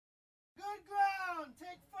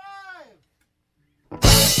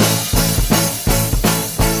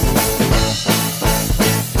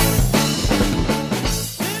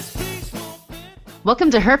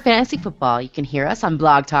Welcome to Her Fantasy Football. You can hear us on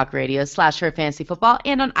Blog Talk Radio /Her Fantasy Football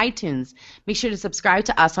and on iTunes. Make sure to subscribe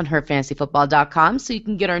to us on herfantasyfootball.com so you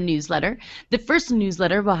can get our newsletter. The first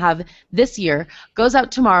newsletter we'll have this year goes out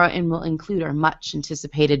tomorrow and will include our much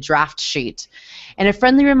anticipated draft sheet. And a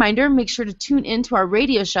friendly reminder, make sure to tune in to our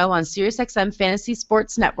radio show on SiriusXM Fantasy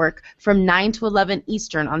Sports Network from 9 to 11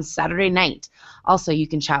 Eastern on Saturday night. Also, you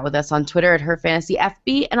can chat with us on Twitter at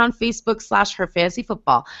HerFantasyFB and on Facebook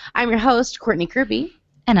 /HerFantasyFootball. I'm your host, Courtney Kirby.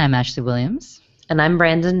 And I'm Ashley Williams. And I'm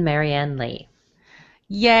Brandon Marianne Lee.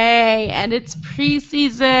 Yay, and it's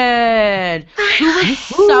preseason. Who was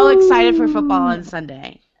so excited for football on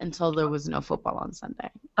Sunday until there was no football on Sunday?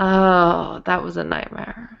 Oh, that was a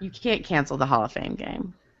nightmare. You can't cancel the Hall of Fame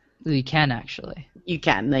game. You can, actually. You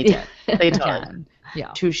can. They did. They did.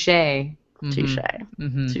 Yeah. Touché. Touché.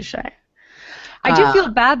 Mm-hmm. Touché. I do feel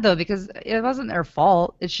bad, though, because it wasn't their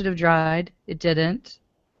fault. It should have dried. It didn't.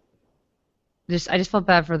 I just felt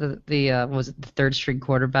bad for the was it the third string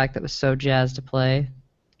quarterback that was so jazzed to play,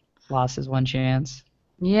 lost his one chance.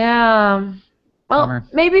 Yeah. Well, Bummer.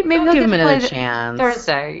 maybe they'll give him get to play another chance.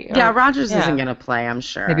 Thursday. Yeah, Rodgers isn't going to play, I'm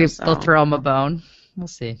sure. Maybe they'll throw him a bone. We'll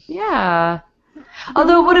see. Yeah.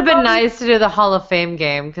 Although it would have been nice to do the Hall of Fame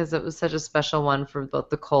game because it was such a special one for both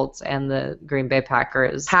the Colts and the Green Bay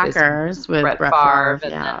Packers. With Brett Favre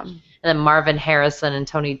and then Marvin Harrison and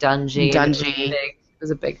Tony Dungy. It was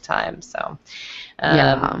a big time, so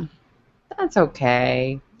that's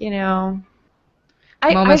okay. You know, I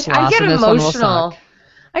get emotional.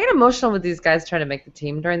 I get emotional with these guys trying to make the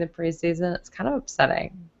team during the preseason. It's kind of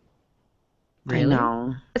upsetting. Really? I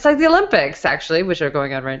know. It's like the Olympics, actually, which are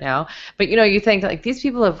going on right now. But, you know, you think, like, these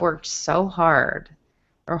people have worked so hard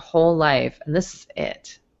their whole life, and this is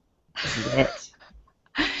it. This is it.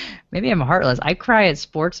 Maybe I'm heartless. I cry at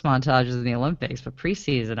sports montages in the Olympics, but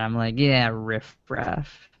preseason, I'm like, yeah,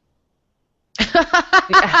 riff-raff.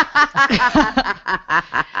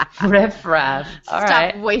 Riff-raff.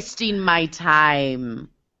 Stop wasting my time.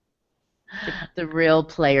 Get the real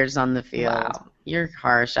players on the field. Wow. You're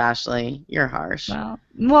harsh, Ashley. You're harsh.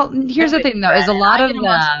 Well, here's the thing, though, is a lot of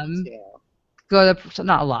them go to,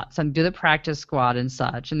 not a lot, some do the practice squad and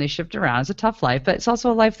such, and they shift around. It's a tough life, but it's also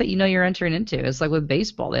a life that you know you're entering into. It's like with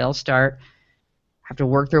baseball. They all have to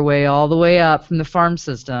work their way all the way up from the farm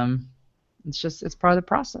system. It's part of the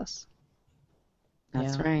process.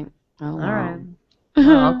 That's right. All right.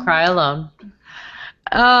 I'll cry alone.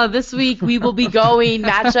 This week we will be going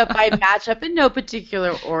matchup by matchup in no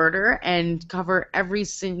particular order and cover every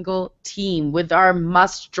single team with our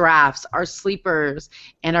must drafts, our sleepers,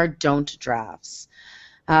 and our don't drafts.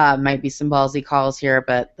 Might be some ballsy calls here,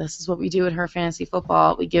 but this is what we do at Her Fantasy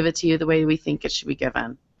Football. We give it to you the way we think it should be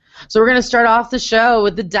given. So we're going to start off the show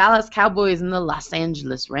with the Dallas Cowboys and the Los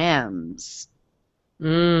Angeles Rams.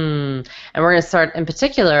 And we're going to start in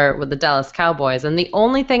particular with the Dallas Cowboys. And the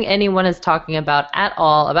only thing anyone is talking about at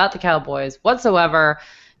all about the Cowboys whatsoever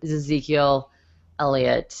is Ezekiel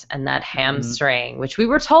Elliott and that hamstring, which we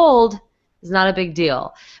were told is not a big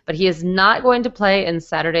deal. But he is not going to play in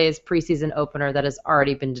Saturday's preseason opener that has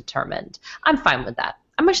already been determined. I'm fine with that.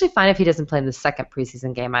 I'm actually fine if he doesn't play in the second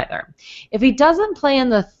preseason game either. If he doesn't play in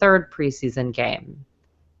the third preseason game,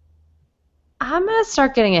 I'm going to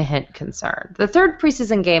start getting a hint concerned. The third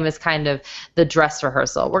preseason game is kind of the dress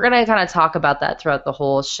rehearsal. We're going to kind of talk about that throughout the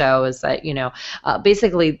whole show is that, you know,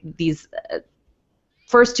 basically these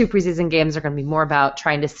first two preseason games are going to be more about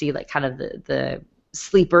trying to see like kind of the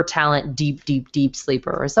sleeper talent, deep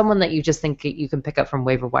sleeper, or someone that you just think you can pick up from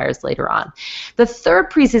waiver wires later on. The third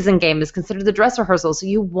preseason game is considered the dress rehearsal, so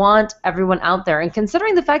you want everyone out there. And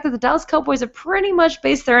considering the fact that the Dallas Cowboys have pretty much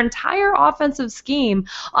based their entire offensive scheme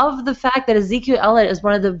off of the fact that Ezekiel Elliott is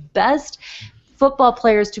one of the best football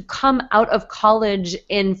players to come out of college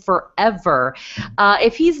in forever.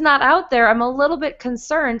 If he's not out there, I'm a little bit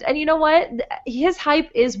concerned. And you know what? His hype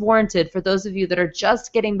is warranted for those of you that are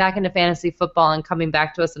just getting back into fantasy football and coming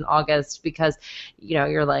back to us in August because, you know,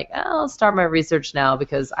 you're like, I'll start my research now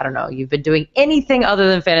because, I don't know, you've been doing anything other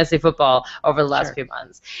than fantasy football over the last few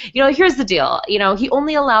months. You know, here's the deal. You know, he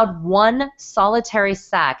only allowed one solitary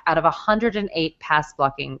sack out of 108 pass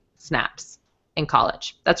blocking snaps in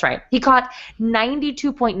college. That's right. He caught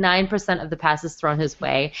 92.9% of the passes thrown his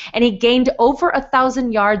way, and he gained over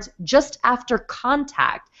 1,000 yards just after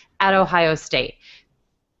contact at Ohio State.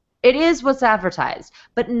 It is what's advertised,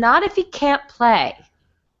 but not if he can't play.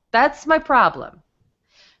 That's my problem.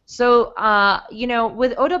 So, you know,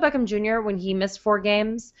 with Odell Beckham Jr., when he missed 4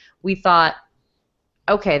 games, we thought,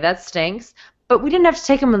 okay, that stinks, but we didn't have to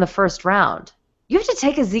take him in the first round. You have to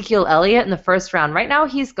take Ezekiel Elliott in the first round. Right now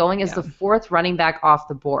he's going as the 4th running back off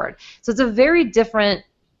the board. So it's a very different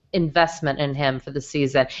investment in him for the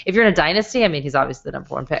season. If you're in a dynasty, I mean, he's obviously the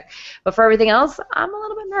number 1 pick. But for everything else, I'm a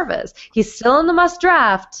little bit nervous. He's still in the must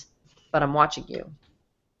draft, but I'm watching you.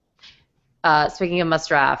 Speaking of must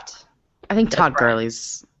draft, I think Todd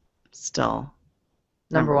Gurley's still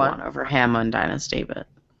number 1 over him on dynasty, but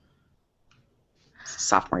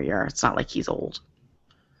sophomore year. It's not like he's old.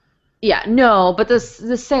 Yeah, no, but the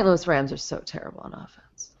St. Louis Rams are so terrible on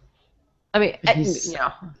offense. I mean,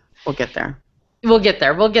 we'll get there. We'll get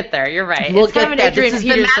there. You're right. We'll it's get kind of there. an Adrian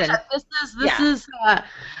Peterson. This is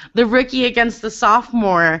the rookie against the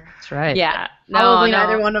sophomore. That's right. Yeah. Probably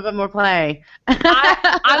neither one of them will play.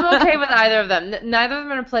 I'm okay with either of them. Neither of them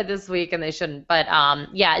are going to play this week, and they shouldn't. But,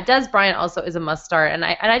 Des Bryant also is a must-start. And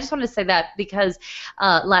I just want to say that because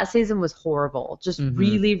last season was horrible. Just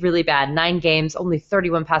really, really bad. 9 games, only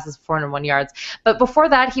 31 passes, 401 yards. But before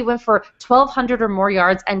that, he went for 1,200 or more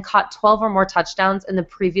yards and caught 12 or more touchdowns in the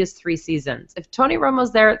previous 3 seasons. If Tony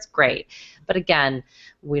Romo's there, it's great. But, again,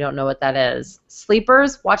 we don't know what that is.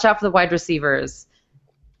 Sleepers, watch out for the wide receivers.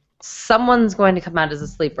 Someone's going to come out as a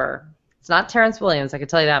sleeper. It's not Terrence Williams, I can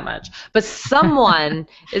tell you that much. But someone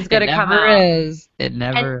is going to come out. It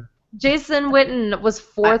never is. Jason Witten was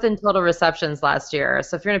 4th in total receptions last year.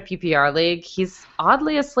 So if you're in a PPR league, he's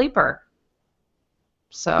oddly a sleeper.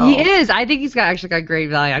 So he is. I think he's actually got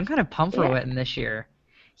great value. I'm kind of pumped for Witten this year.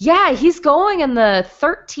 Yeah, he's going in the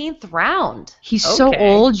 13th round. He's so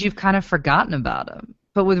old, you've kind of forgotten about him.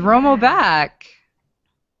 But with Romo back...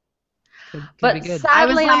 But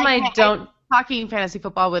sadly, talking fantasy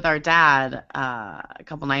football with our dad a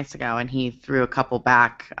couple nights ago, and he threw a couple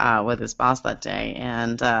back with his boss that day,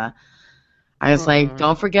 and I was like,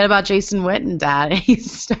 "Don't forget about Jason Witten, Dad." And he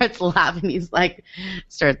starts laughing.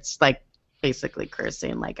 Starts basically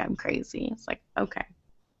cursing like I'm crazy. It's like, okay,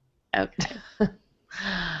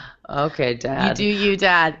 okay, Dad. You do you,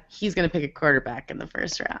 Dad. He's gonna pick a quarterback in the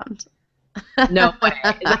first round. No way.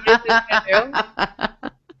 Is that what he's gonna do?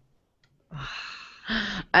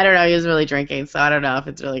 I don't know. He was really drinking, so I don't know if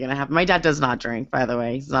it's really going to happen. My dad does not drink, by the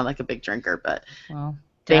way. He's not like a big drinker, but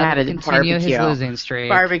they had a continue his losing streak.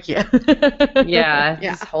 Barbecue. Yeah,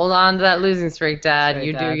 just hold on to that losing streak, Dad. Right,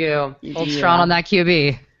 you Dad. do you. Hold strong on that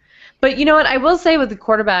QB. But you know what? I will say with the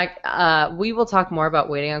quarterback, we will talk more about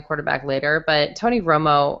waiting on quarterback later, but Tony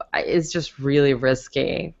Romo is just really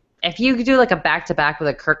risky. If you could do like a back-to-back with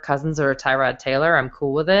a Kirk Cousins or a Tyrod Taylor, I'm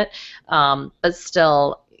cool with it. But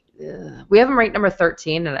still... we have him ranked number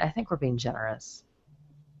 13, and I think we're being generous.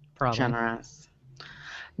 Probably. Generous.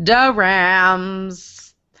 The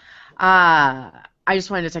Rams. I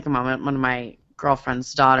just wanted to take a moment. One of my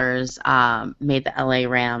girlfriend's daughters made the LA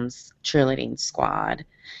Rams cheerleading squad.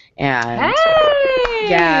 And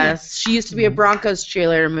yes, she used to be a Broncos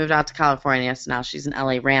cheerleader, moved out to California, so now she's an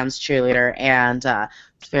LA Rams cheerleader, and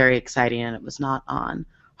it's very exciting, and it was not on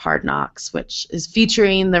Hard Knocks, which is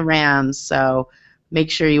featuring the Rams, so make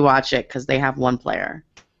sure you watch it because they have one player.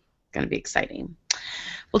 Going to be exciting.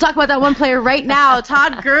 We'll talk about that one player right now,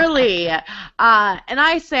 Todd Gurley. And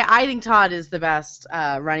I think Todd is the best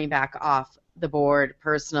running back off the board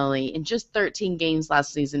personally in just 13 games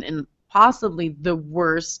last season and possibly the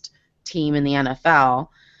worst team in the NFL.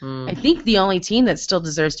 I think the only team that still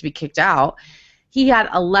deserves to be kicked out. He had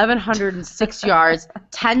 1,106 yards,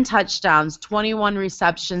 10 touchdowns, 21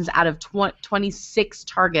 receptions out of 26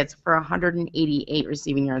 targets for 188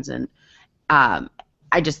 receiving yards. And I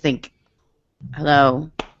just think,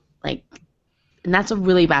 and that's a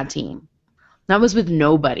really bad team. That was with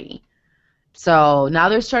nobody. So now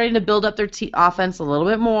they're starting to build up their offense a little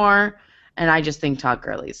bit more, and I just think Todd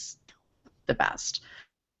Gurley's the best.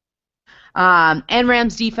 And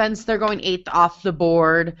Rams defense, they're going 8th off the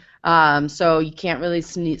board, so you can't really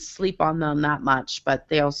sleep on them that much, but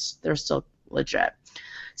they're still legit.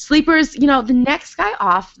 Sleepers, the next guy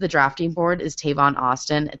off the drafting board is Tavon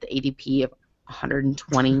Austin at the ADP of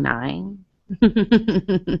 129.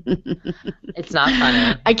 It's not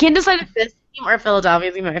funny. I can't decide if this team or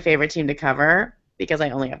Philadelphia is my favorite team to cover because I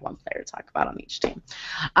only have one player to talk about on each team.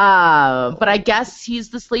 But I guess he's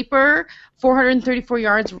the sleeper. 434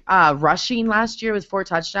 yards rushing last year with 4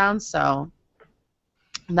 touchdowns, so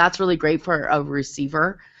that's really great for a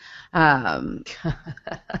receiver. He had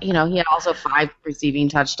also 5 receiving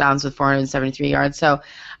touchdowns with 473 yards. So,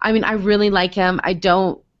 I mean, I really like him.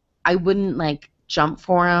 I wouldn't jump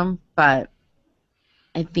for him, but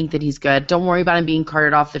I think that he's good. Don't worry about him being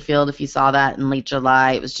carted off the field. If you saw that in late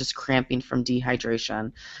July, it was just cramping from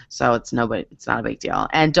dehydration. So it's not a big deal.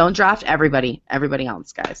 And don't draft everybody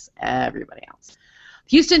else, guys. Everybody else.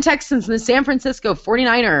 Houston Texans and the San Francisco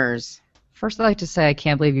 49ers. First, I'd like to say I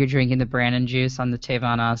can't believe you're drinking the Brandon juice on the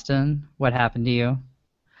Tavon Austin. What happened to you?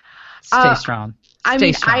 Stay strong. I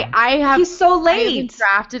mean, I have. He's so I late. haven't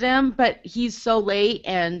drafted him, but he's so late,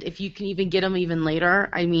 and if you can even get him even later,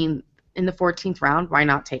 I mean, in the 14th round, why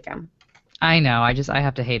not take him? I know. I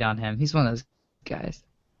have to hate on him. He's one of those guys.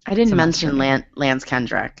 I didn't mention Lance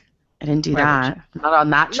Kendrick. I didn't do that. Not on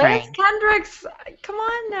that train. Lance Kendrick's. Come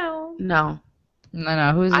on now. No.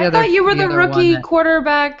 No. Who's the I other? thought you were the rookie that...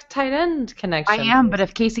 quarterback tight end connection. I am, but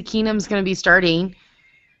if Casey Keenum's going to be starting,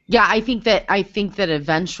 yeah, I think that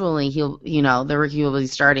eventually he'll, the rookie will be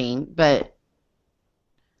starting, but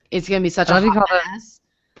it's going to be such a hot mess.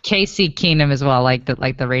 Casey Keenum as well, like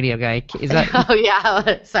the radio guy. Is that? Oh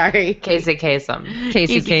yeah, sorry. Casey Kasem.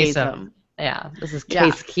 Casey Kasem. Yeah, this is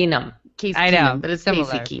Case Keenum. Casey I know, Keenum, but it's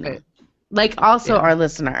similar, Casey Keenum. Like also our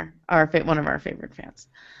listener, one of our favorite fans.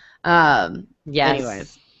 Yes.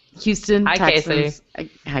 Anyways, Houston Texans.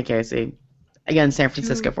 Hi, Casey. Against San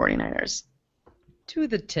Francisco 49ers. To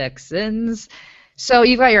the Texans. So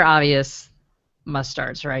you've got your obvious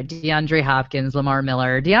must-starts, right? DeAndre Hopkins, Lamar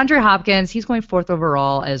Miller. DeAndre Hopkins, he's going 4th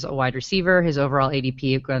overall as a wide receiver. His overall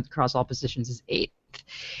ADP across all positions is 8th.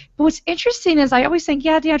 But what's interesting is I always think,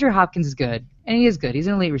 DeAndre Hopkins is good, and he is good. He's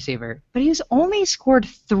an elite receiver. But he's only scored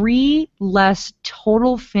 3 less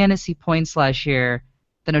total fantasy points last year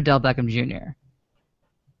than Odell Beckham Jr.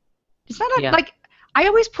 It's not like I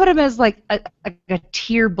always put him as like a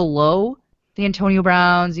tier below the Antonio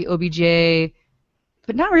Browns, the OBJ,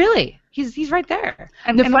 but not really. He's right there.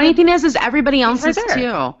 And the funny thing is everybody else is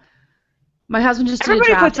too. My husband just did a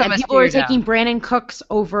draft, and people were taking Brandon Cooks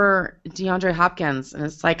over DeAndre Hopkins, and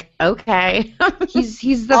it's like, okay.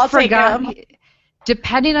 he's the forgotten.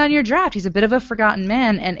 Depending on your draft, he's a bit of a forgotten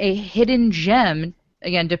man and a hidden gem.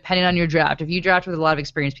 Again, depending on your draft. If you draft with a lot of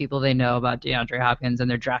experienced people, they know about DeAndre Hopkins, and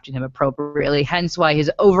they're drafting him appropriately. Hence why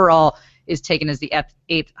his overall is taken as the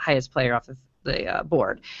 8th highest player off the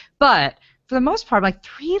board. But for the most part, like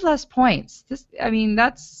 3 less points.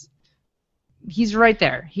 He's right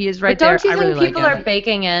there. He is right there. But don't you think people are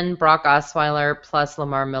baking in Brock Osweiler plus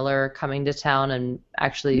Lamar Miller coming to town and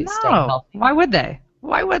actually staying healthy? Why would they?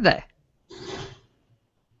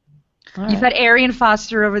 You've had Arian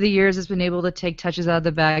Foster over the years has been able to take touches out of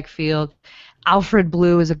the backfield. Alfred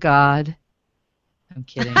Blue is a god. I'm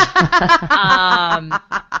kidding. I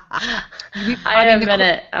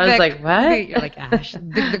admit I was like, what? You're like, Ash.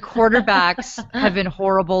 The quarterbacks have been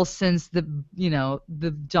horrible since the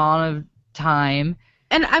dawn of time.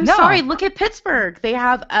 And I'm sorry, look at Pittsburgh. They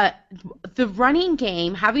have the running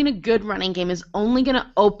game. Having a good running game is only going to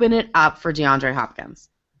open it up for DeAndre Hopkins.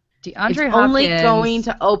 Only going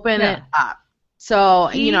to open it up. So,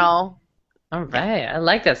 All right. I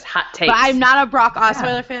like this hot take. But I'm not a Brock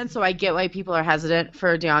Osweiler fan, so I get why people are hesitant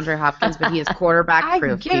for DeAndre Hopkins, but he is quarterback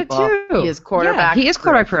proof. I get it too. He is quarterback. He is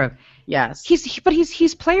quarterback proof. Yes.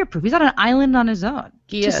 He's player proof. He's on an island on his own.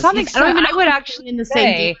 He is. Some extent, I would actually in the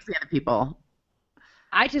same game as the other people.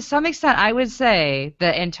 To some extent, I would say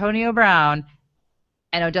that Antonio Brown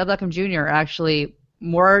and Odell Beckham Jr. are actually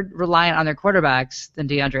more reliant on their quarterbacks than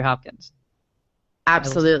DeAndre Hopkins.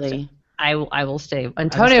 Absolutely. I will stay.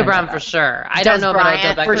 Antonio Brown for sure. I don't know about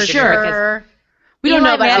Odell Beckham for sure. We don't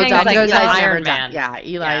know about Odell Beckham. He's Iron Man. Yeah,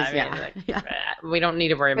 Eli's. We don't need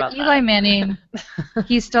to worry about that. Eli Manning,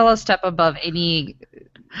 he's still a step above any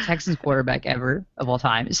Texans quarterback ever of all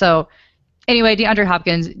time. So, anyway, DeAndre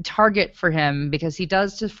Hopkins, target for him because he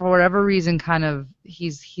does just for whatever reason kind of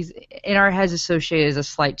he's in our heads associated as a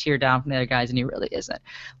slight tier down from the other guys, and he really isn't.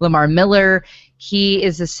 Lamar Miller, he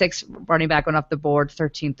is the 6th running back on off the board,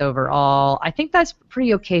 13th overall. I think that's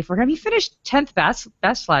pretty okay for him. He finished 10th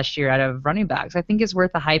best last year out of running backs. I think it's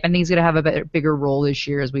worth the hype. I think he's going to have a bigger role this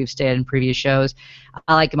year, as we've stated in previous shows.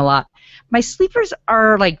 I like him a lot. My sleepers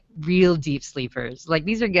are like real deep sleepers. Like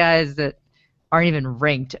these are guys that aren't even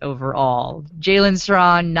ranked overall. Jalen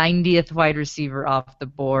Strawn, 90th wide receiver off the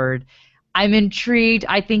board. I'm intrigued.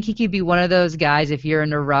 I think he could be one of those guys if you're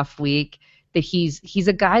in a rough week that he's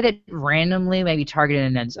a guy that randomly maybe targeted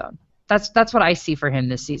an end zone. That's what I see for him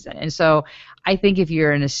this season. And so I think if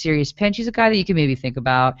you're in a serious pinch, he's a guy that you can maybe think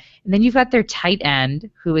about. And then you've got their tight end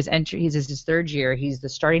who is he's his 3rd year. He's the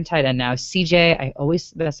starting tight end now. CJ, I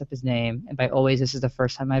always mess up his name, and by always this is the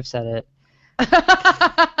first time I've said it.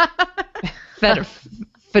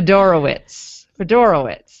 Fedorowicz.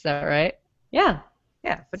 Is that right? Yeah.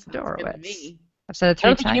 Yeah, Fedorowicz. I've said it 3 times. I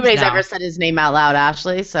don't think anybody's ever said his name out loud,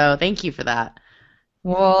 Ashley, so thank you for that.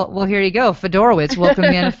 Well, here you go. Fedorowicz, welcome to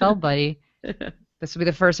the NFL, buddy. This will be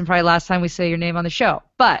the first and probably last time we say your name on the show.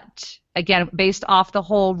 But, again, based off the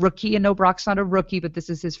whole rookie, and no, Brock's not a rookie, but this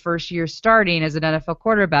is his first year starting as an NFL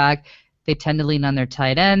quarterback, they tend to lean on their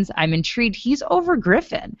tight ends. I'm intrigued. He's over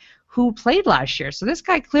Griffin, who played last year. So this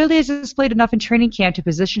guy clearly has displayed enough in training camp to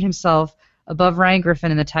position himself above Ryan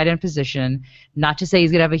Griffin in the tight end position. Not to say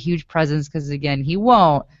he's going to have a huge presence, because, again, he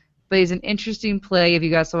won't. But he's an interesting play if you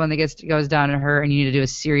got someone that goes down to her and you need to do a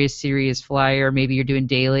serious flyer. Maybe you're doing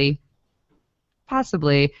daily.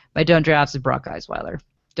 Possibly. My don't drafts is Brock Osweiler.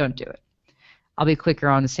 Don't do it. I'll be quicker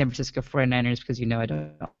on the San Francisco 49ers because you know I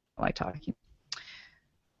don't like talking.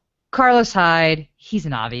 Carlos Hyde, he's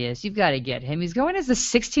an obvious. You've got to get him. He's going as the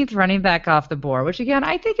 16th running back off the board, which, again,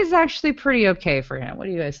 I think is actually pretty okay for him. What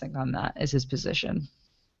do you guys think on that as his position?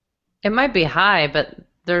 It might be high, but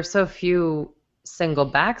there's so few single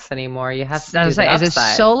backs anymore. You have to do the upside. As a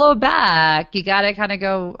solo back, you got to kind of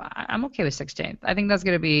go, I'm okay with 16th. I think that's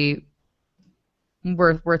going to be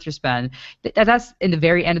worth your spend. That's in the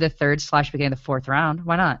very end of the third / beginning of the fourth round.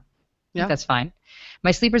 Why not? Yeah, that's fine.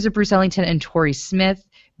 My sleepers are Bruce Ellington and Torrey Smith.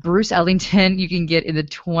 Bruce Ellington you can get in the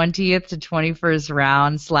 20th to 21st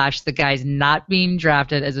round / the guy's not being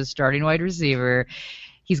drafted as a starting wide receiver.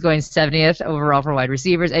 He's going 70th overall for wide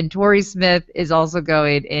receivers, and Torrey Smith is also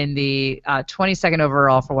going in the 22nd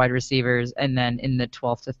overall for wide receivers, and then in the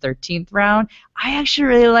 12th to 13th round. I actually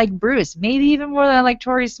really like Bruce, maybe even more than I like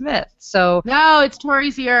Torrey Smith. So no, it's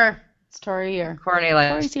Torrey's year. It's Torrey year. Courtney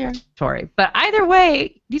likes Torrey. But either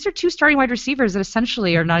way, these are two starting wide receivers that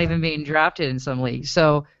essentially are not even being drafted in some leagues.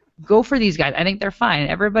 So go for these guys. I think they're fine.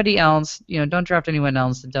 Everybody else, don't draft anyone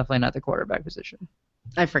else. Definitely not the quarterback position.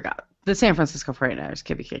 I forgot. The San Francisco 49ers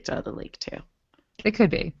could be kicked out of the league, too. It could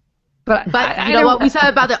be. But you know what we said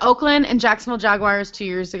about the Oakland and Jacksonville Jaguars 2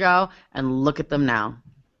 years ago? And look at them now.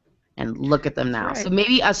 Right. So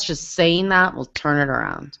maybe us just saying that will turn it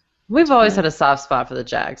around. We've always had a soft spot for the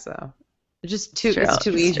Jags, though. It's too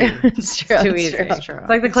easy. It's too easy. It's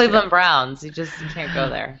like the Cleveland Browns. You can't go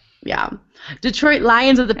there. Yeah. Detroit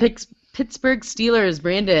Lions of the Pittsburgh Steelers,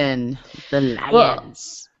 Brandon. The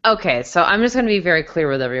Lions. Well, okay, so I'm just going to be very clear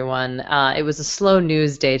with everyone. It was a slow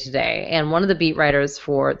news day today, and one of the beat writers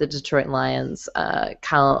for the Detroit Lions,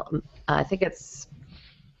 Kyle, I think it's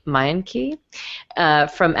Meinke,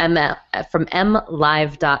 from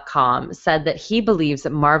MLive.com, said that he believes that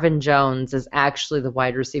Marvin Jones is actually the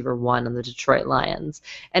wide receiver 1 on the Detroit Lions,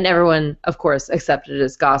 and everyone, of course, accepted it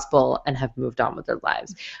as gospel and have moved on with their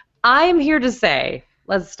lives. I'm here to say,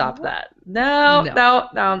 let's stop that. No.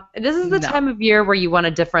 This is the time of year where you want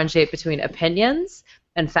to differentiate between opinions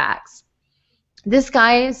and facts. This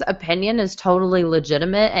guy's opinion is totally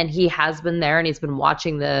legitimate, and he has been there, and he's been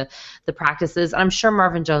watching the practices. I'm sure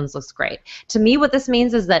Marvin Jones looks great. To me, what this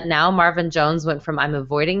means is that now Marvin Jones went from I'm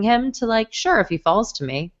avoiding him to sure, if he falls to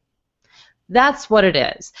me. That's what it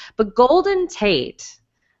is. But Golden Tate,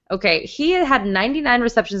 okay, he had 99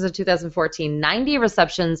 receptions in 2014, 90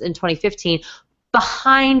 receptions in 2015,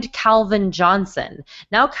 behind Calvin Johnson.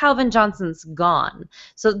 Now Calvin Johnson's gone.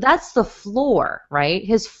 So that's the floor, right?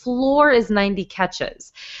 His floor is 90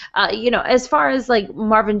 catches. As far as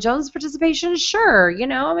Marvin Jones' participation, sure,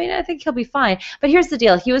 I think he'll be fine. But here's the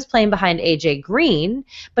deal. He was playing behind A.J. Green,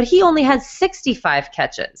 but he only had 65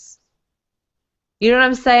 catches. You know what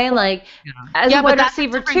I'm saying? As a wide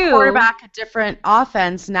receiver too. Quarterback, a different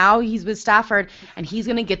offense. Now he's with Stafford, and he's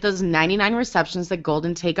going to get those 99 receptions that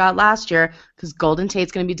Golden Tate got last year, because Golden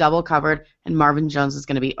Tate's going to be double covered, and Marvin Jones is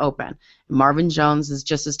going to be open. Marvin Jones is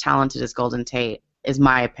just as talented as Golden Tate, is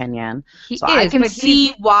my opinion. I can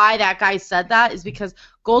see why that guy said that, is because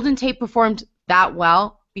Golden Tate performed that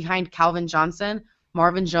well behind Calvin Johnson.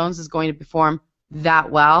 Marvin Jones is going to perform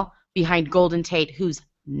that well behind Golden Tate, who's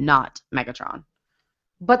not Megatron.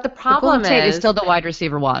 But the problem is still the wide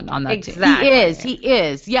receiver 1 on that team. He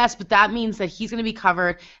is. Yes, but that means that he's going to be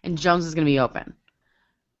covered and Jones is going to be open.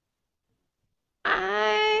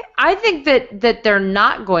 I think that they're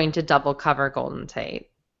not going to double cover Golden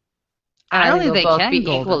Tate. I don't think they can be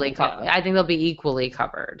equally covered. I think they'll be equally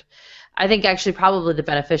covered. I think actually probably the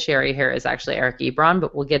beneficiary here is actually Eric Ebron,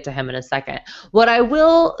 but we'll get to him in a second. What I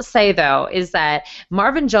will say, though, is that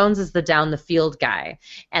Marvin Jones is the down the field guy,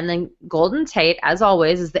 and then Golden Tate, as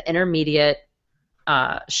always, is the intermediate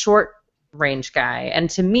short range guy. And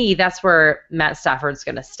to me, that's where Matt Stafford's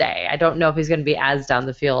going to stay. I don't know if he's going to be as down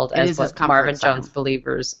the field as what Marvin Jones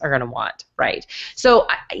believers are going to want, right? So,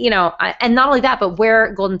 and not only that, but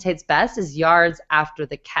where Golden Tate's best is yards after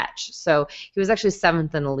the catch. So he was actually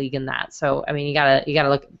 7th in the league in that. So, you gotta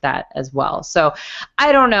look at that as well. So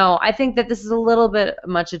I don't know. I think that this is a little bit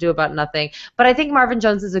much ado about nothing, but I think Marvin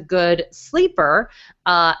Jones is a good sleeper,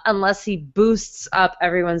 unless he boosts up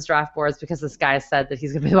everyone's draft boards because this guy said that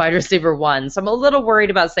he's going to be wide receiver 1. So I'm a little worried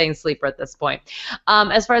about saying sleeper at this point.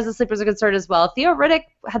 As far as the sleepers are concerned as well, Theo Riddick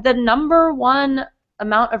had the number 1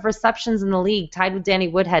 amount of receptions in the league, tied with Danny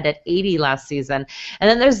Woodhead at 80 last season. And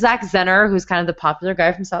then there's Zach Zenner, who's kind of the popular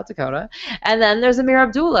guy from South Dakota. And then there's Amir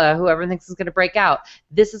Abdullah, who everyone thinks is going to break out.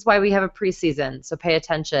 This is why we have a preseason, so pay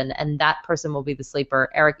attention, and that person will be the sleeper.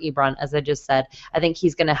 Eric Ebron, as I just said, I think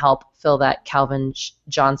he's going to help fill that Calvin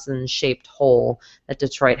Johnson-shaped hole that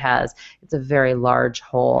Detroit has. It's a very large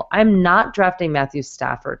hole. I'm not drafting Matthew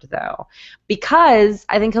Stafford, though, because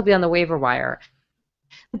I think he'll be on the waiver wire.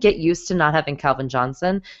 Get used to not having Calvin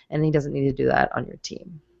Johnson, and he doesn't need to do that on your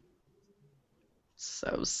team.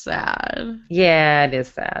 So sad. Yeah, it is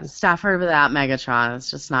sad. Stafford without Megatron. It's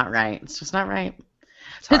just not right. It's just not right.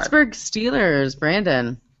 Pittsburgh Steelers,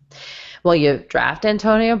 Brandon. Well, you draft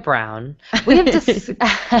Antonio Brown. We have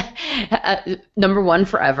number one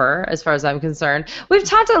forever, as far as I'm concerned. We've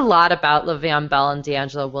talked a lot about Le'Veon Bell and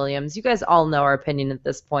D'Angelo Williams. You guys all know our opinion at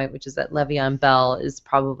this point, which is that Le'Veon Bell is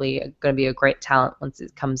probably going to be a great talent once he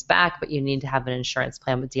comes back, but you need to have an insurance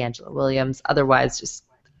plan with D'Angelo Williams. Otherwise, just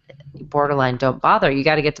borderline don't bother. You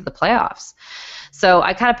got to get to the playoffs. So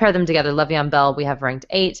I kind of pair them together. Le'Veon Bell we have ranked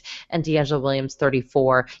 8 and D'Angelo Williams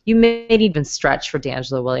 34. You may even stretch for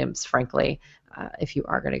D'Angelo Williams, frankly, if you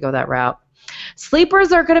are going to go that route.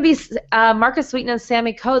 Sleepers are going to be Marcus Sweeten and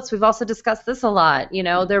Sammy Coates. We've also discussed this a lot. You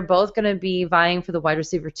know, they're both going to be vying for the wide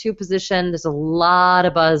receiver 2 position. There's a lot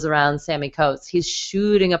of buzz around Sammy Coates. He's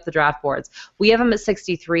shooting up the draft boards. We have him at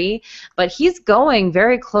 63, but he's going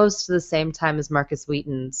very close to the same time as Marcus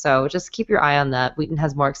Sweeten. So just keep your eye on that. Wheaton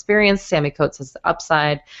has more experience. Sammy Coates has the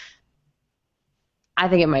upside. I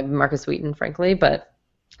think it might be Marcus Wheaton, frankly, but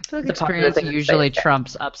I feel like experience usually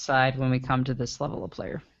trumps upside when we come to this level of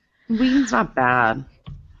player. Wheaton's not bad.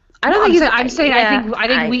 I don't think I'm saying I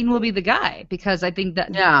think Wheaton will be the guy because I think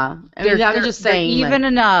that I'm just saying even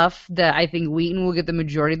enough that I think Wheaton will get the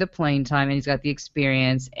majority of the playing time and he's got the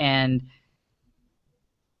experience, and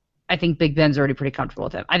I think Big Ben's already pretty comfortable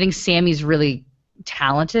with him. I think Sammy's really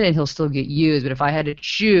talented and he'll still get used, but if I had to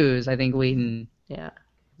choose, I think Wheaton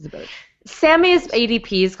is a better. Sammy's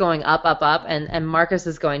ADP is going up, and Marcus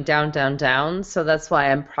is going down, down. So that's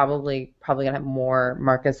why I'm probably gonna have more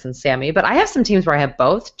Marcus than Sammy. But I have some teams where I have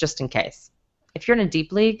both, just in case. If you're in a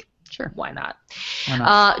deep league, sure, why not?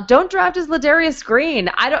 Don't draft as Ladarius Green.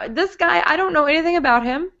 This guy, I don't know anything about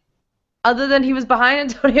him, other than he was behind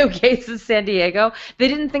Antonio Gates in San Diego. They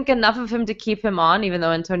didn't think enough of him to keep him on, even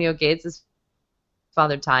though Antonio Gates is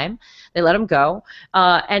Father Time. They let him go.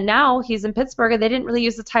 And now he's in Pittsburgh, and they didn't really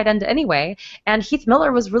use the tight end anyway. And Heath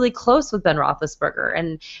Miller was really close with Ben Roethlisberger.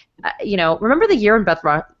 And, remember the year when Ben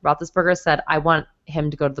Roethlisberger said, I want him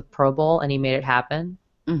to go to the Pro Bowl, and he made it happen?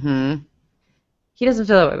 Mm-hmm. He doesn't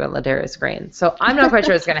feel that way about Ladarius Green. So I'm not quite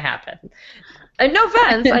sure it's going to happen. No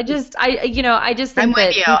offense. I just think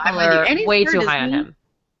that people are way too high on him.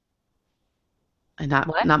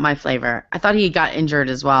 Not my flavor. I thought he got injured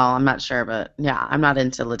as well. I'm not sure, but yeah, I'm not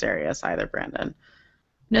into Ladarius either, Brandon.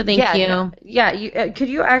 No, thank you. Could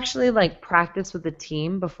you actually practice with the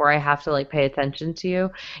team before I have to pay attention to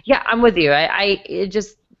you? Yeah, I'm with you.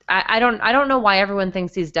 I don't know why everyone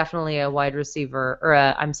thinks he's definitely a wide receiver or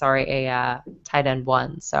a tight end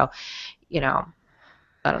 1. So, I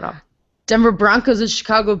don't know. Denver Broncos and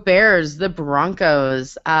Chicago Bears. The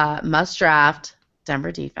Broncos must draft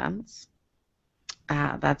Denver defense.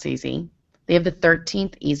 That's easy. They have the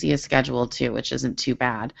 13th easiest schedule, too, which isn't too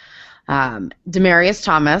bad. Demaryius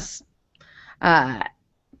Thomas.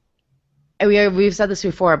 We've said this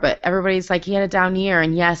before, but everybody's like, he had a down year,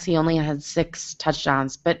 and yes, he only had 6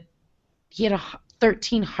 touchdowns, but he had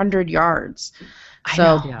 1,300 yards.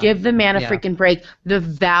 So give the man a freaking break. The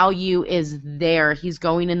value is there. He's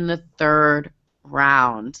going in the 3rd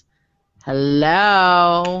round.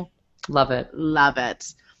 Hello. Love it. Love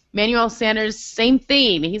it. Manuel Sanders, same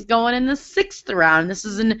thing. He's going in the 6th round. This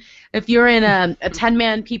is if you're in a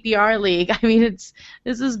 10-man PPR league, I mean,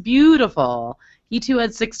 this is beautiful. He too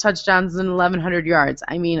had 6 touchdowns and 1,100 yards.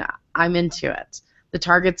 I mean, I'm into it. The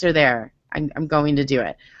targets are there. I'm going to do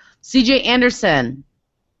it. C.J. Anderson,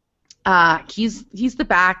 he's the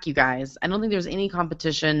back, you guys. I don't think there's any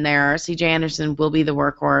competition there. C.J. Anderson will be the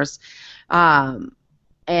workhorse,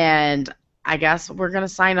 and I guess we're going to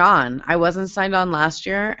sign on. I wasn't signed on last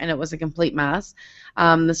year, and it was a complete mess.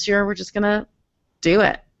 This year, we're just going to do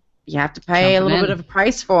it. You have to pay a little bit of a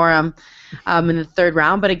price for him in the 3rd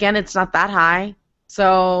round, but again, it's not that high.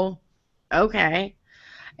 So, okay.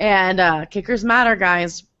 And kickers matter,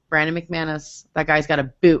 guys. Brandon McManus, that guy's got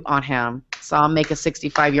a boot on him. Saw him make a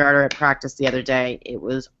 65-yarder at practice the other day. It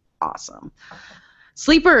was awesome.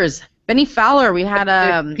 Sleepers. Benny Fowler, we had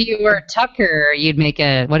if you were Tucker, you'd make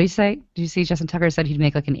what did he say? Did you see Justin Tucker said he'd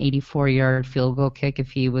make an 84-yard field goal kick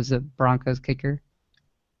if he was a Broncos kicker?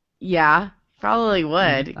 Yeah. Probably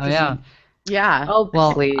would. Oh, yeah. Yeah. Oh,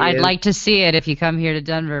 Well, please. I'd like to see it if you come here to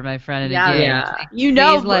Denver, my friend, at a Yeah. game. Yeah. You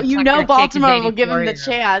know Baltimore will give him the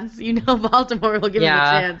chance. You know Baltimore will give him the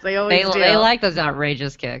chance. They always do. They like those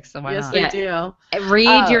outrageous kicks, so why Yes, not? they do.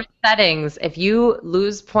 Read your settings. If you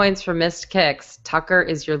lose points for missed kicks, Tucker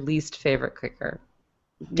is your least favorite kicker.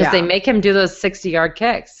 Because they make him do those 60-yard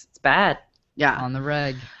kicks. It's bad. Yeah. On the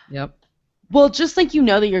reg. Yep. Well, just like you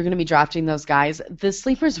know that you're going to be drafting those guys, the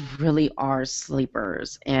sleepers really are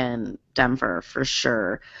sleepers in Denver for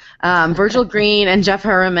sure. Virgil Green and Jeff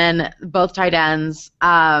Herman, both tight ends.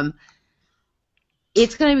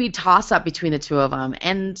 It's going to be toss-up between the two of them.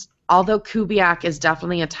 And although Kubiak is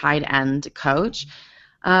definitely a tight end coach,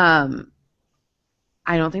 I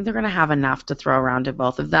don't think they're going to have enough to throw around to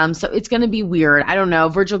both of them. So it's going to be weird. I don't know.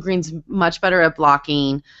 Virgil Green's much better at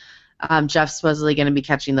blocking. Jeff's supposedly going to be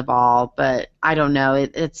catching the ball, but I don't know.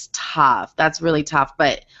 It's tough. That's really tough.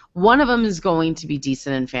 But one of them is going to be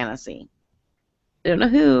decent in fantasy. I don't know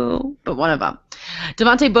who, but one of them.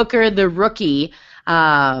 Devontae Booker, the rookie,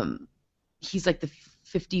 he's like the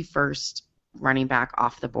 51st running back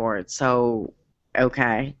off the board. So,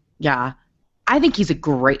 okay. Yeah. I think he's a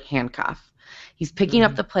great handcuff. He's picking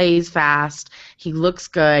up the plays fast. He looks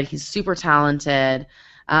good. He's super talented.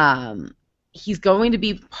 He's going to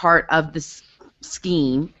be part of this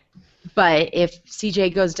scheme, but if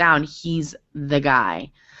CJ goes down, he's the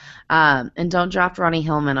guy. And don't draft Ronnie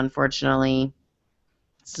Hillman, unfortunately.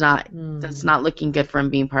 That's not looking good for him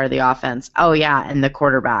being part of the offense. Oh, yeah, and the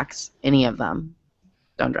quarterbacks, any of them.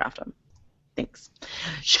 Don't draft them. Thanks.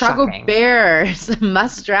 Chicago Bears,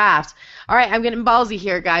 must draft. All right, I'm getting ballsy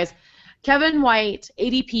here, guys. Kevin White,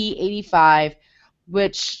 ADP 85,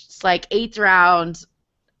 which is like 8th round.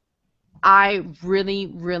 I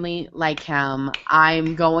really, really like him.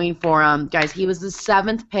 I'm going for him. Guys, he was the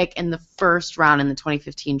 7th pick in the first round in the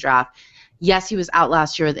 2015 draft. Yes, he was out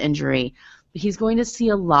last year with injury, but he's going to see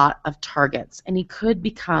a lot of targets, and he could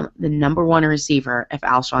become the number 1 receiver if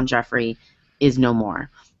Alshon Jeffrey is no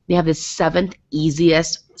more. They have the 7th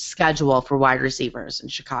easiest schedule for wide receivers in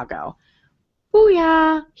Chicago. Oh,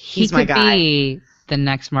 yeah. He's my guy. He could be the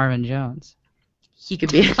next Marvin Jones. He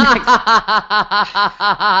could be the next.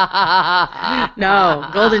 No,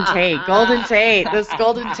 Golden Tate. Golden Tate. This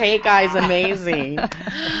Golden Tate guy is amazing.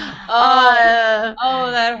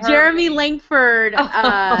 that hurt. Jeremy Langford.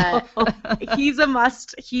 He's a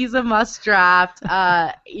must. He's a must draft.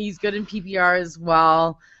 He's good in PPR as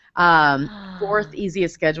well. 4th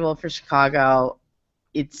easiest schedule for Chicago.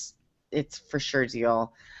 It's for sure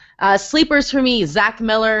deal. Sleepers for me, Zach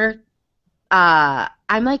Miller.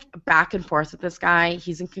 I'm like back and forth with this guy.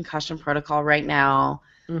 He's in concussion protocol right now.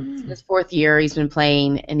 It's his 4th year he's been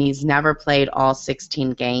playing, and he's never played all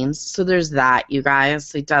 16 games. So there's that, you guys.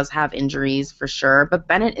 He does have injuries for sure, but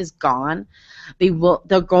Bennett is gone.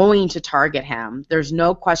 They're going to target him. There's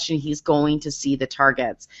no question he's going to see the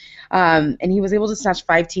targets. And he was able to snatch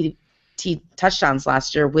 5 touchdowns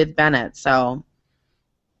last year with Bennett, so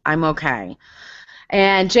I'm okay.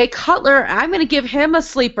 And Jay Cutler, I'm going to give him a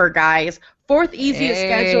sleeper, guys. 4th easiest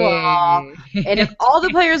schedule. And if all the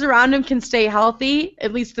players around him can stay healthy,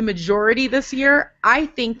 at least the majority this year, I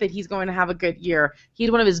think that he's going to have a good year. He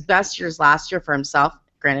had one of his best years last year for himself.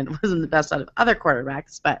 Granted, it wasn't the best out of other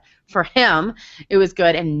quarterbacks, but for him, it was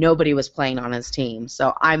good, and nobody was playing on his team.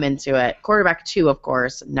 So I'm into it. Quarterback 2, of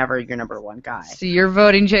course, never your number 1 guy. So you're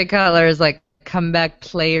voting Jay Cutler as like comeback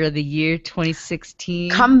player of the year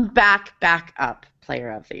 2016? Comeback backup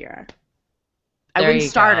player of the year. I wouldn't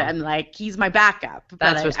start him. Like, he's my backup.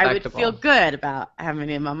 That's but I would feel good about having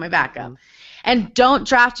him on my backup. And don't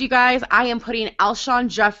draft, you guys. I am putting Alshon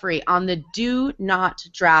Jeffrey on the do not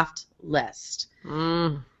draft list.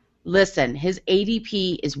 Listen, his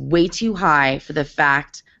ADP is way too high for the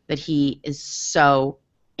fact that he is so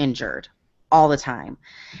injured all the time.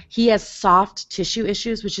 He has soft tissue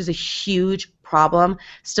issues, which is a huge problem.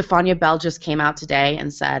 Stephania Bell just came out today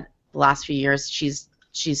and said the last few years she's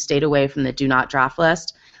stayed away from the do not draft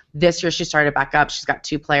list. This year she started back up. She's got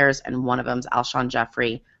 2 players, and one of them is Alshon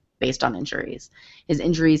Jeffrey based on injuries. His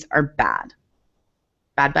injuries are bad.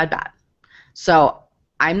 Bad. So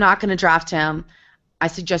I'm not going to draft him. I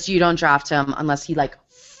suggest you don't draft him unless he, like,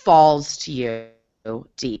 falls to you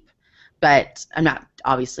deep. But I'm not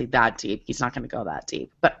obviously that deep. He's not going to go that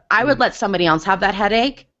deep. But I would let somebody else have that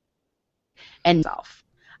headache and myself.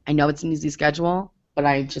 I know it's an easy schedule, but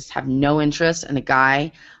I just have no interest in a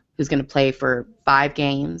guy who's going to play for 5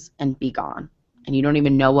 games and be gone. And you don't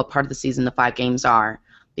even know what part of the season the 5 games are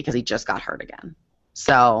because he just got hurt again.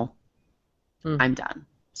 So I'm done.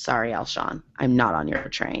 Sorry, Alshon. I'm not on your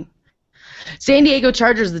train. San Diego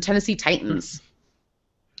Chargers, the Tennessee Titans.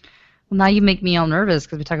 Well, now you make me all nervous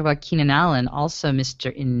because we talk about Keenan Allen, also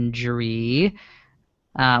Mr. Injury.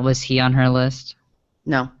 Was he on her list?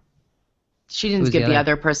 No. She didn't Who's give the the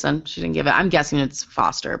other? other person. She didn't give it. I'm guessing it's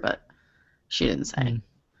Foster, but she didn't say.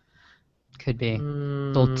 Could be.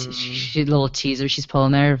 Little teaser she's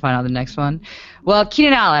pulling there to find out the next one. Well,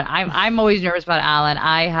 Keenan Allen. I'm always nervous about Allen.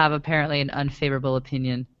 I have apparently an unfavorable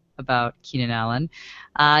opinion about Keenan Allen.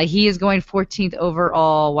 He is going 14th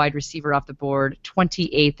overall wide receiver off the board,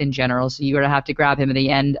 28th in general, so you're going to have to grab him at the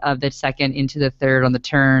end of the second into the third on the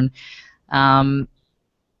turn.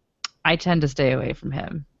 I tend to stay away from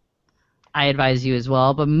him. I advise you as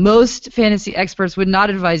well, but most fantasy experts would not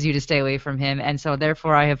advise you to stay away from him, and so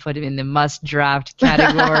therefore I have put him in the must-draft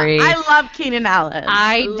category. I love Keenan Allen.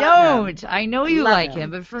 I don't. Him. I know you Love like him.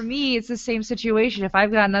 him, but for me it's the same situation. If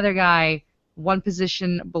I've got another guy one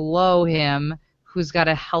position below him who's got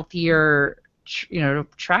a healthier,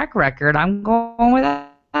 track record, I'm going with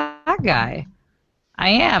that guy. I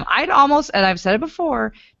am. I'd almost, and I've said it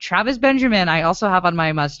before, Travis Benjamin I also have on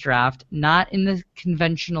my must draft, not in the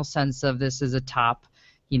conventional sense of this is a top,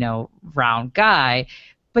 round guy,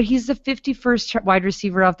 but he's the 51st wide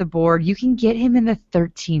receiver off the board. You can get him in the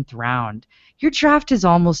 13th round. Your draft is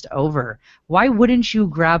almost over. Why wouldn't you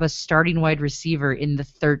grab a starting wide receiver in the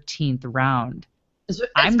 13th round?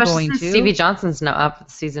 I'm Especially going since to. Stevie Johnson's now up for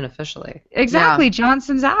the season officially. Exactly. Yeah.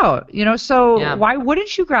 Johnson's out. So why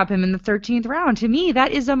wouldn't you grab him in the 13th round? To me,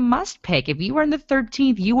 that is a must pick. If you are in the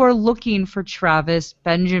 13th, you are looking for Travis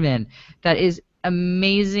Benjamin. That is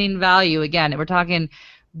amazing value. Again, we're talking,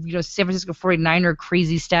 San Francisco 49er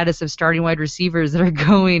crazy status of starting wide receivers that are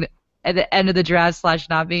going at the end of the draft /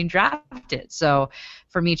 not being drafted. So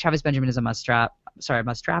for me, Travis Benjamin is a must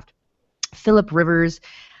draft. Phillip Rivers.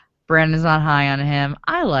 Brandon's not high on him.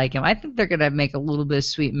 I like him. I think they're going to make a little bit of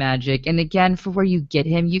sweet magic. And again, for where you get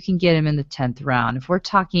him, you can get him in the 10th round. If we're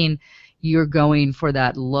talking you're going for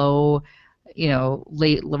that low,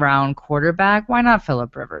 late round quarterback, why not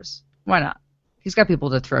Phillip Rivers? Why not? He's got people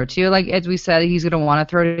to throw to. Like, as we said, he's going to want to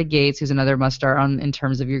throw to Gates, who's another must-start in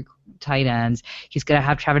terms of your tight ends. He's going to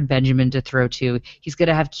have Travis Benjamin to throw to. He's going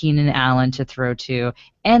to have Keenan Allen to throw to.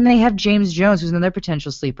 And they have James Jones, who's another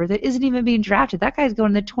potential sleeper that isn't even being drafted. That guy's going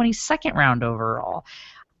in the 22nd round overall.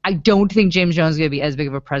 I don't think James Jones is going to be as big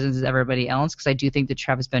of a presence as everybody else because I do think that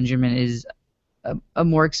Travis Benjamin is a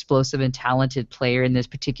more explosive and talented player in this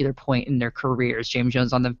particular point in their careers. James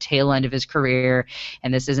Jones on the tail end of his career,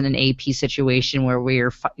 and this isn't an AP situation where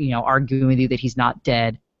we're arguing with you that he's not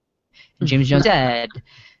dead. And James Jones is dead.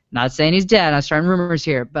 Not saying he's dead. I'm starting rumors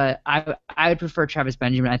here, but I would prefer Travis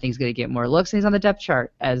Benjamin. I think he's going to get more looks, and he's on the depth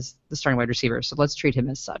chart as the starting wide receiver, so let's treat him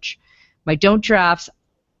as such. My don't drafts,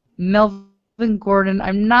 Melvin Gordon.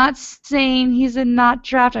 I'm not saying he's a not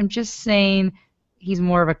draft. I'm just saying he's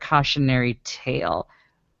more of a cautionary tale.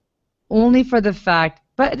 Only for the fact,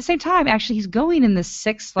 but at the same time, actually, he's going in the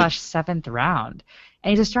 6th/7th round,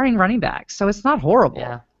 and he's a starting running back, so it's not horrible.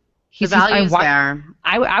 Yeah. The value's there.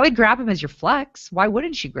 I would grab him as your flex. Why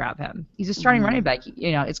wouldn't you grab him? He's a starting running back.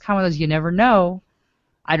 It's kind of those you never know.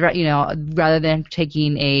 Rather than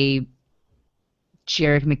taking a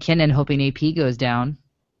Jerick McKinnon hoping AP goes down.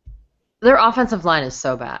 Their offensive line is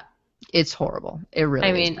so bad. It's horrible. It really is.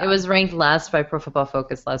 I mean, it was ranked last by Pro Football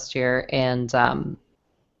Focus last year, and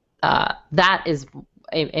that is,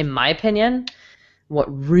 in my opinion, what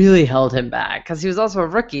really held him back, because he was also a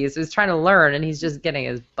rookie, so he's trying to learn, and he's just getting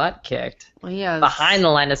his butt kicked behind the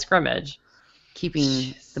line of scrimmage.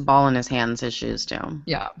 Keeping the ball in his hands issues, too.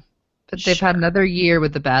 Yeah. But they've had another year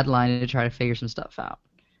with the bad line to try to figure some stuff out.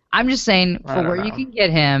 I'm just saying, for where you can get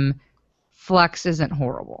him, flex isn't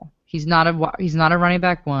horrible. He's not a running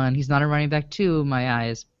back 1. He's not a running back 2 in my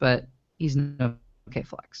eyes, but he's an okay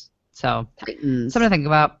flex. So, Titans. something to think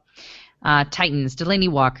about. Titans, Delaney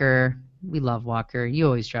Walker. We love Walker. You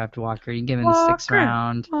always draft Walker. You can give him in the 6th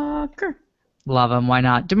round. Walker. Love him. Why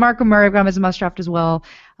not? DeMarco Murray, I've got him as a must draft as well.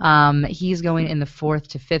 He's going in the 4th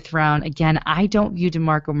to 5th round. Again, I don't view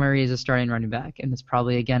DeMarco Murray as a starting running back, and it's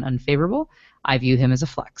probably, again, unfavorable. I view him as a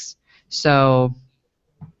flex. So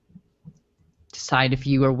decide if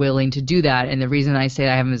you are willing to do that. And the reason I say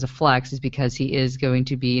I have him as a flex is because he is going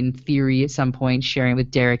to be, in theory, at some point sharing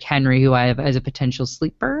with Derrick Henry, who I have as a potential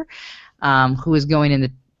sleeper, who is going in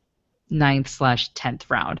the 9th/10th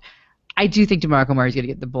round. I do think DeMarco Murray is going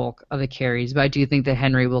to get the bulk of the carries, but I do think that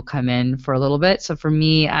Henry will come in for a little bit. So for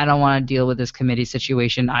me, I don't want to deal with this committee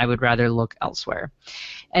situation. I would rather look elsewhere.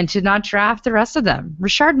 And to not draft the rest of them.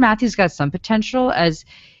 Rashard Matthews got some potential, as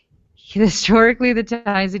historically the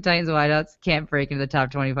Tennessee Titans wideouts can't break into the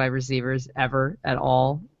top 25 receivers ever at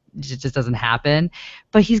all. It just doesn't happen.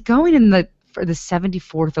 But he's going in the for the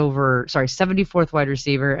 74th wide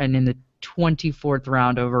receiver and in the 24th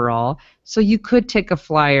round overall. So you could take a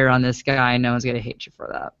flyer on this guy, and no one's going to hate you for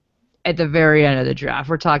that. At the very end of the draft,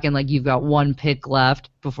 we're talking like you've got one pick left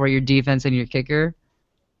before your defense and your kicker.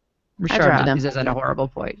 Rashard Matthews is at a horrible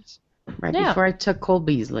point. Right before I took Cole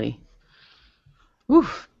Beasley.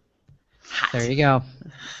 Oof. Hot. There you go.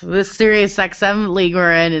 This Sirius XM league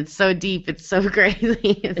we're in, it's so deep, it's so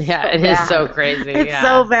crazy. It is so crazy. It's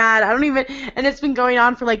so bad. and it's been going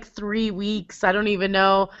on for like 3 weeks. I don't even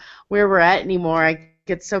know where we're at anymore. I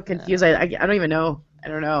get so confused. I don't even know. I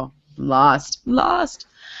don't know. I'm lost.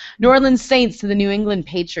 New Orleans Saints to the New England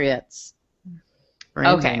Patriots.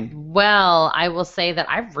 Okay. Well, I will say that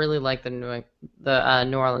I really like the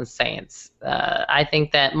New Orleans Saints. I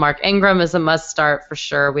think that Mark Ingram is a must start for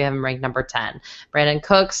sure. We have him ranked number 10. Brandon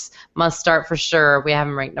Cooks, must start for sure. We have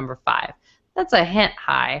him ranked number 5. That's a hint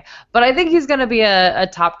high, but I think he's going to be a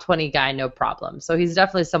top 20 guy, no problem. So he's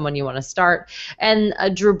definitely someone you want to start. And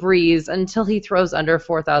Drew Brees, until he throws under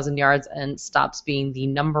 4,000 yards and stops being the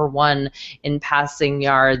number 1 in passing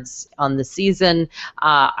yards on the season,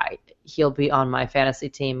 he'll be on my fantasy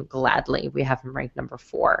team gladly. We have him ranked number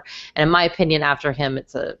 4. And in my opinion, after him,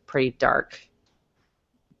 it's a pretty dark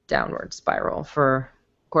downward spiral for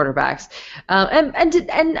quarterbacks.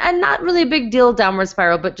 And not really a big deal downward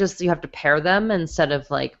spiral, but just you have to pair them instead of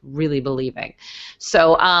like really believing.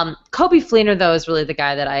 So Kobe Fleener, though, is really the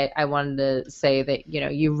guy that I wanted to say that,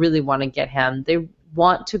 you really want to get him. They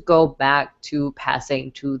want to go back to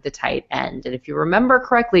passing to the tight end. And if you remember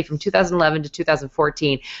correctly, from 2011 to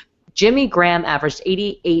 2014, Jimmy Graham averaged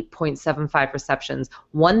 88.75 receptions,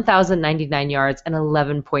 1,099 yards, and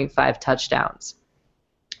 11.5 touchdowns.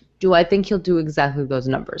 Do I think he'll do exactly those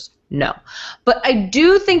numbers? No. But I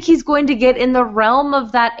do think he's going to get in the realm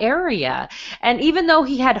of that area. And even though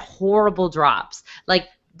he had horrible drops, like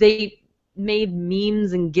they made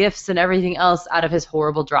memes and GIFs and everything else out of his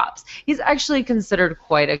horrible drops, he's actually considered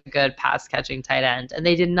quite a good pass-catching tight end, and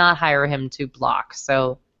they did not hire him to block.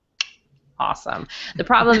 So awesome. The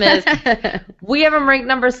problem is we have him ranked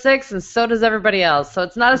number 6, and so does everybody else. So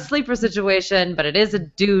it's not a sleeper situation, but it is a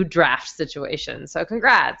due draft situation. So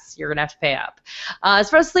congrats. You're going to have to pay up. As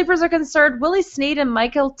far as sleepers are concerned, Willie Snead and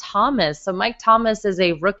Michael Thomas. So Mike Thomas is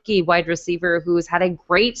a rookie wide receiver who's had a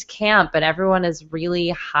great camp, and everyone is really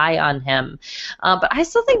high on him. But I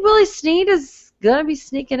still think Willie Snead is going to be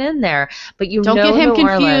sneaking in there. But don't get him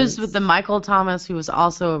confused with the Michael Thomas, who was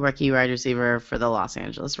also a rookie wide receiver for the Los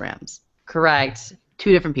Angeles Rams. Correct.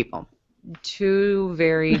 2 different people. 2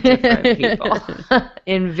 very different people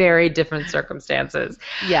in very different circumstances.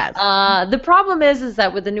 Yes. The problem is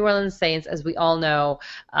that with the New Orleans Saints, as we all know,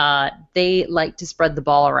 they like to spread the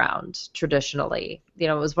ball around traditionally. It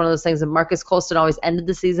was one of those things that Marcus Colston always ended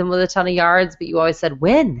the season with a ton of yards, but you always said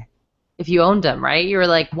win if you owned him, right? You were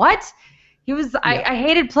like, what? He was. Yeah. I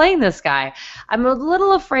hated playing this guy. I'm a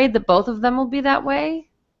little afraid that both of them will be that way.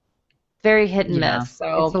 Very hit and miss.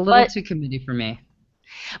 So it's a little too committee for me.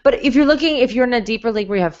 But if you're in a deeper league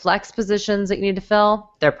where you have flex positions that you need to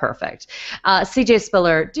fill, they're perfect. CJ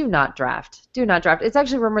Spiller, do not draft. It's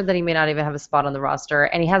actually rumored that he may not even have a spot on the roster,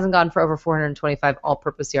 and he hasn't gone for over 425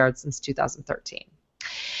 all-purpose yards since 2013.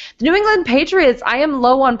 The New England Patriots, I am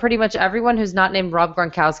low on pretty much everyone who's not named Rob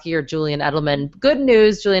Gronkowski or Julian Edelman. Good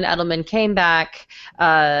news, Julian Edelman came back.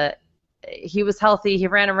 He was healthy. He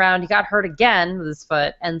ran around. He got hurt again with his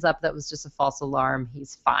foot. Ends up that was just a false alarm.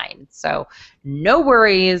 He's fine. So no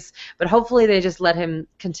worries. But hopefully they just let him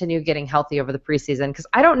continue getting healthy over the preseason, because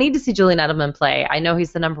I don't need to see Julian Edelman play. I know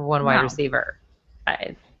he's the number 1 wide receiver.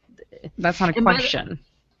 That's not a question.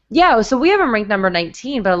 Yeah, so we have him ranked number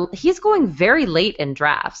 19, but he's going very late in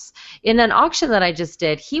drafts. In an auction that I just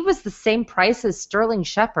did, he was the same price as Sterling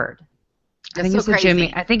Shepard. I think it's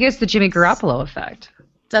the Jimmy Garoppolo effect.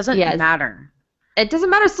 Doesn't matter. It doesn't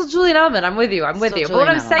matter. It's still Julian Edelman. I'm with you. But what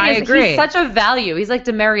I'm saying is he's such a value. He's like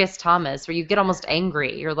Demaryius Thomas, where you get almost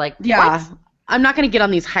angry. You're like, what? I'm not going to get on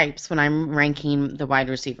these hypes when I'm ranking the wide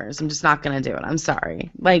receivers. I'm just not going to do it. I'm sorry.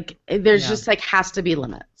 Like, there's just has to be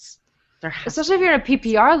limits. Especially if you're in a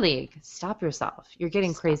PPR league. Stop yourself. You're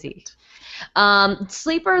getting crazy.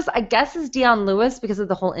 Sleepers, I guess, is Deion Lewis because of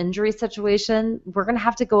the whole injury situation. We're going to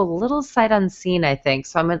have to go a little sight unseen, I think.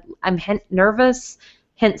 So I'm nervous.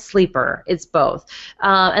 Hint sleeper. It's both.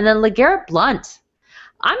 And then LeGarrette Blount.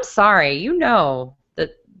 I'm sorry. You know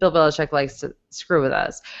that Bill Belichick likes to screw with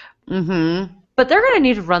us. Mm-hmm. But they're going to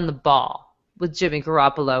need to run the ball with Jimmy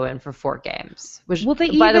Garoppolo in for 4 games. Which,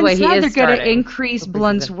 they by the way, he is they're going to increase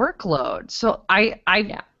Blount's workload. So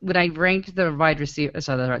when I ranked the wide receiver,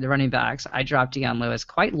 the running backs, I dropped Deion Lewis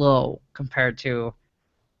quite low compared to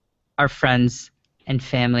our friends and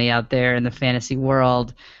family out there in the fantasy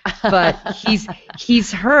world, but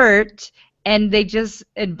he's hurt, and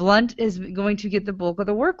and Blunt is going to get the bulk of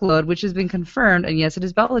the workload, which has been confirmed. And yes, it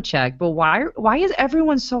is Belichick. But why is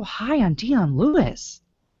everyone so high on Deion Lewis?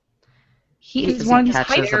 He is one of these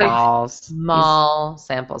catches the balls. Small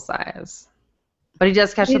sample size, but he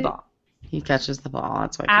does catch the ball. He catches the ball.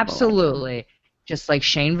 That's why. Absolutely. Like just like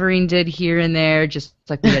Shane Vereen did here and there, just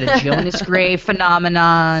like we had a Jonas Gray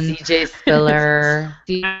phenomenon. CJ Spiller.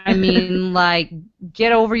 I mean, like,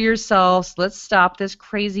 get over yourselves. Let's stop this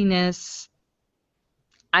craziness.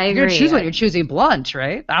 I agree. You're going to choose when you're choosing Blunt,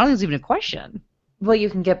 right? I don't think it's even a question. Well, you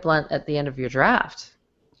can get Blunt at the end of your draft.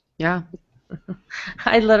 Yeah.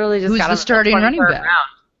 I literally just got the starting running back? Round.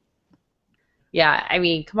 Yeah, I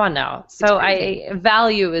mean, come on now. So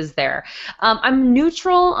value is there. I'm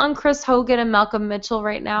neutral on Chris Hogan and Malcolm Mitchell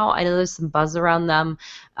right now. I know there's some buzz around them.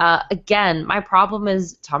 Again, my problem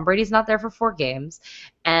is Tom Brady's not there for 4 games,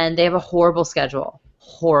 and they have a horrible schedule.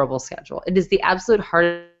 Horrible schedule. It is the absolute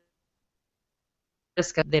hardest.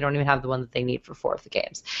 They don't even have the one that they need for 4 of the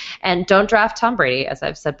games. And don't draft Tom Brady, as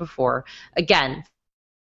I've said before. Again,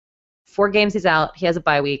 4 games he's out. He has a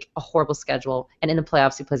bye week, a horrible schedule, and in the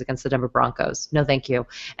playoffs he plays against the Denver Broncos. No, thank you.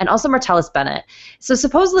 And also Martellus Bennett. So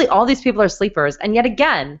supposedly all these people are sleepers, and yet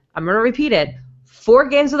again, I'm going to repeat it, 4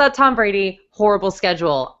 games without Tom Brady, horrible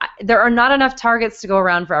schedule. There are not enough targets to go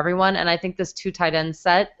around for everyone, and I think this 2 tight end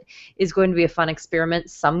set is going to be a fun experiment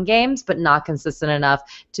some games, but not consistent enough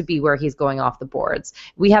to be where he's going off the boards.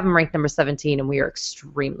 We have him ranked number 17, and we are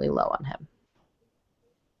extremely low on him.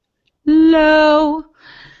 Low.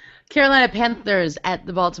 Carolina Panthers at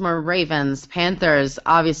the Baltimore Ravens. Panthers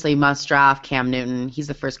obviously must draft Cam Newton. He's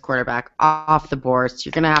the first quarterback off the board, so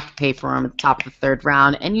you're going to have to pay for him at the top of the 3rd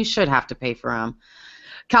round, and you should have to pay for him.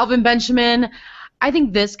 Calvin Benjamin, I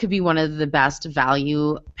think this could be one of the best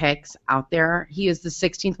value picks out there. He is the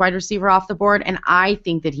 16th wide receiver off the board, and I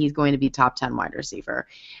think that he's going to be top 10 wide receiver.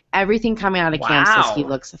 Everything coming out of camp says he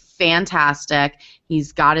looks fantastic.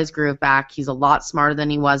 He's got his groove back. He's a lot smarter than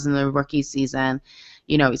he was in the rookie season.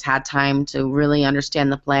 You know, he's had time to really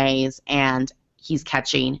understand the plays, and he's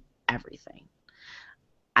catching everything.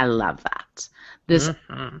 I love that. This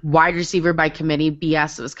wide receiver by committee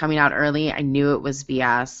BS that was coming out early, I knew it was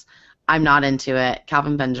BS. I'm not into it.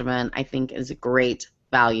 Calvin Benjamin, I think, is a great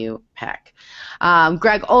value pick.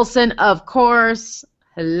 Greg Olsen, of course.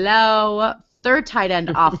 Hello. 3rd tight end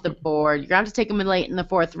off the board. You're going to have to take him late in the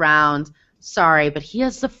 4th round. Sorry, but he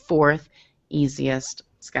has the 4th easiest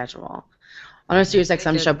schedule. On our Sirius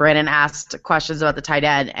XM show, Brandon asked questions about the tight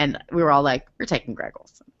end, and we were all like, we're taking Greg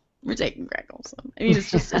Olsen. We're taking Greg Olsen. I mean,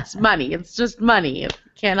 it's money. It's just money.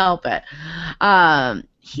 Can't help it.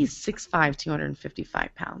 He's 6'5",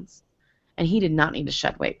 255 pounds, and he did not need to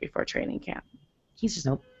shed weight before training camp. He's just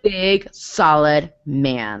a big, solid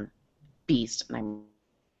man, beast, and I'm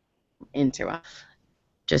into him.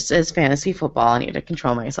 Just as fantasy football, I need to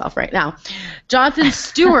control myself right now. Jonathan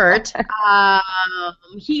Stewart,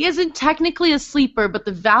 he isn't technically a sleeper, but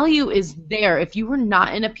the value is there. If you were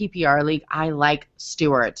not in a PPR league, I like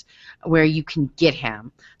Stewart, where you can get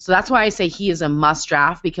him. So that's why I say he is a must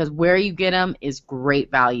draft, because where you get him is great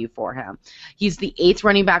value for him. He's the 8th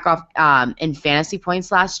running back off in fantasy points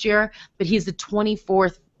last year, but he's the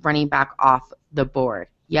 24th running back off the board.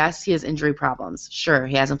 Yes, he has injury problems. Sure,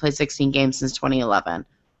 he hasn't played 16 games since 2011.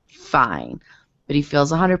 Fine. But he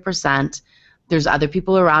feels 100%. There's other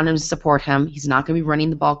people around him to support him. He's not going to be running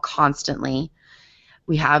the ball constantly.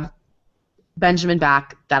 We have Benjamin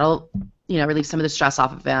back. That'll, relieve some of the stress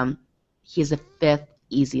off of him. He has the 5th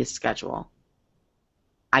easiest schedule.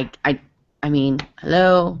 I mean,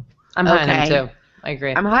 hello. I'm high on him too. I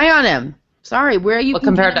agree. I'm high on him. Sorry, where are you? Well,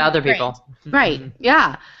 compared to other people. Right,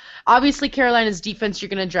 yeah. Obviously, Carolina's defense you're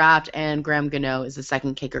going to draft, and Graham Gano is the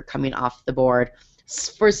 2nd kicker coming off the board.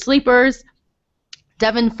 For sleepers,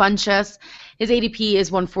 Devin Funchess, his ADP is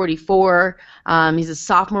 144. He's a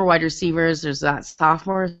sophomore wide receiver. There's that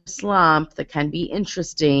sophomore slump that can be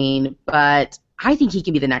interesting, but I think he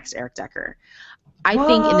can be the next Eric Decker. I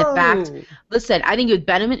think in the fact, listen, I think with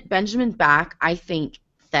Benjamin back, I think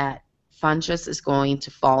that Funchess is going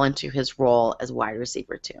to fall into his role as wide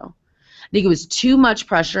receiver too. I think it was too much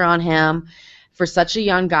pressure on him for such a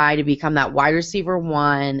young guy to become that wide receiver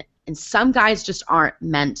 1. And some guys just aren't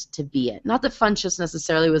meant to be it. Not that Funchess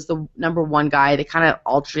necessarily was the number 1 guy. They kind of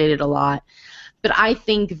alternated a lot. But I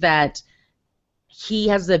think that he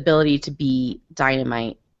has the ability to be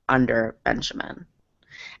dynamite under Benjamin.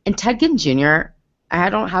 And Ted Ginn Jr., I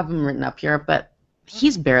don't have him written up here, but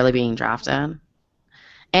he's barely being drafted.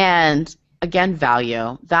 And, again,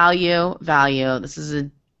 value. Value. This is a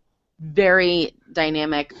very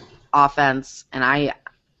dynamic offense, and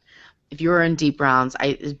if you're in deep leagues,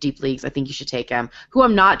 I think you should take him. Who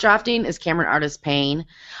I'm not drafting is Cameron Artis-Payne.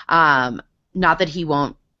 Not that he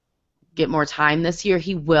won't get more time this year.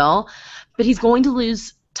 He will. But he's going to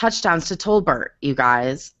lose touchdowns to Tolbert, you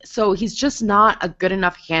guys. So he's just not a good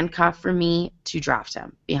enough handcuff for me to draft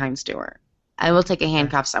him behind Stewart. I will take a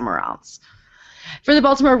handcuff somewhere else. For the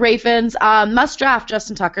Baltimore Ravens, must draft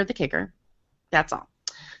Justin Tucker, the kicker. That's all.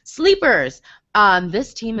 Sleepers.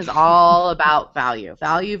 This team is all about value.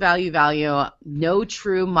 Value. No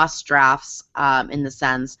true must drafts in the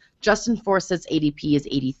sense. Justin Forsett's ADP is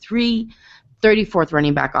 83, 34th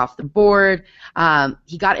running back off the board.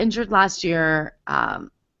 He got injured last year, but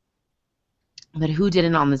who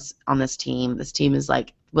didn't on this team? This team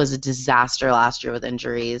was a disaster last year with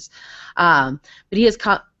injuries. But he's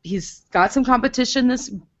got some competition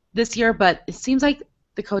this year, but it seems like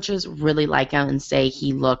the coaches really like him and say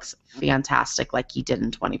he looks fantastic like he did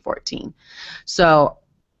in 2014. So,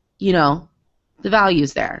 the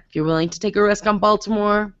value's there. If you're willing to take a risk on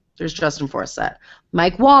Baltimore, there's Justin Forsett.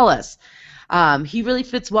 Mike Wallace. He really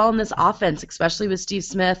fits well in this offense, especially with Steve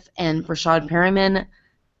Smith and Rashad Perriman.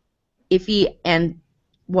 Iffy and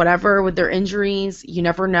whatever with their injuries, you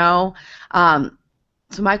never know. So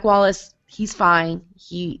Mike Wallace, he's fine.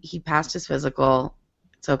 He passed his physical.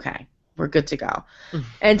 It's okay. We're good to go.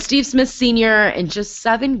 And Steve Smith Sr., in just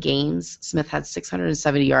 7 games, Smith had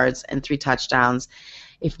 670 yards and 3 touchdowns.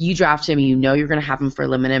 If you draft him, you know you're going to have him for a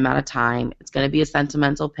limited amount of time. It's going to be a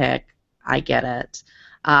sentimental pick. I get it.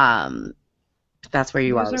 That's where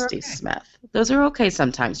you are with Steve Smith. Those are okay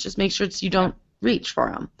sometimes. Just make sure you don't reach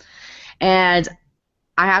for them. And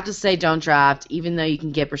I have to say, don't draft, even though you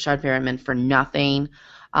can get Rashad Perriman for nothing.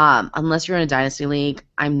 Unless you're in a dynasty league,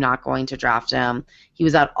 I'm not going to draft him. He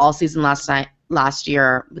was out all season last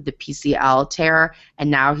year with the PCL tear, and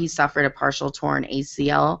now he suffered a partial torn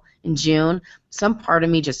ACL in June. Some part of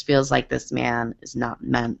me just feels like this man is not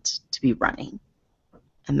meant to be running,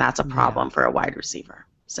 and that's a problem for a wide receiver.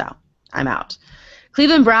 So I'm out.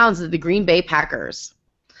 Cleveland Browns, the Green Bay Packers.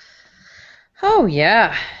 Oh,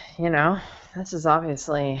 yeah. This is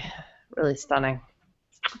obviously really stunning.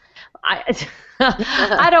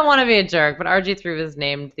 I don't want to be a jerk, but RG3 was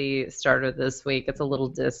named the starter this week. It's a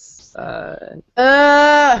little I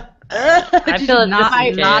feel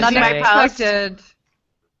it's not unexpected.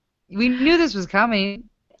 We knew this was coming.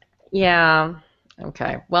 Yeah.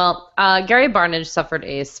 Okay. Well, Gary Barnidge suffered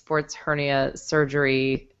a sports hernia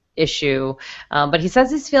surgery issue, but he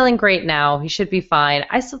says he's feeling great now. He should be fine.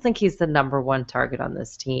 I still think he's the number 1 target on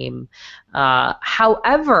this team.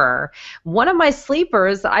 However, one of my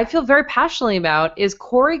sleepers that I feel very passionately about is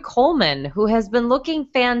Corey Coleman, who has been looking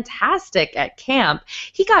fantastic at camp.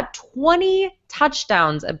 He got 20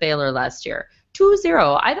 touchdowns at Baylor last year.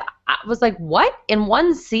 2-0. I was like, what? In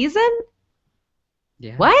one season?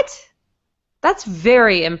 Yeah. What? That's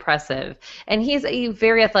very impressive. And he's a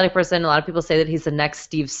very athletic person. A lot of people say that he's the next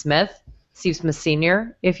Steve Smith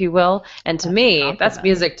Sr., if you will. And to me, that's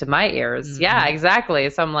music to my ears. Mm-hmm. Yeah, exactly.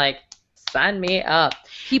 So I'm like, sign me up.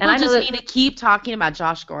 People just need to keep talking about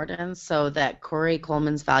Josh Gordon so that Corey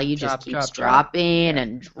Coleman's value just keeps dropping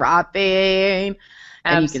and dropping.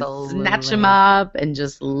 And Absolutely. You can snatch him up and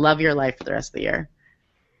just love your life for the rest of the year.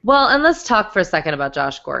 Well, and let's talk for a second about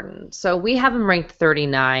Josh Gordon. So we have him ranked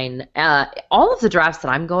 39. All of the drafts that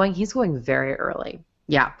I'm going, he's going very early.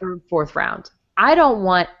 Yeah. 3rd, 4th round. I don't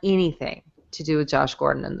want anything to do with Josh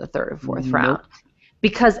Gordon in the 3rd or 4th round.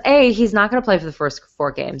 Because, A, he's not going to play for the first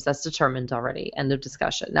 4 games. That's determined already. End of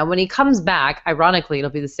discussion. Now, when he comes back, ironically, it'll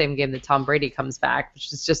be the same game that Tom Brady comes back,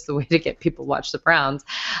 which is just the way to get people to watch the Browns.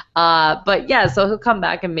 But, yeah, so he'll come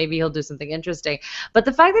back and maybe he'll do something interesting. But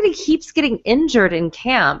the fact that he keeps getting injured in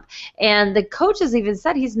camp, and the coaches even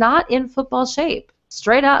said he's not in football shape,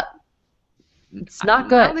 straight up. It's not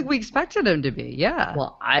good. I don't think we expected him to be, yeah.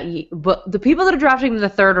 Well, but the people that are drafting him in the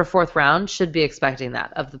 3rd or 4th round should be expecting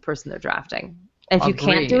that of the person they're drafting. And if you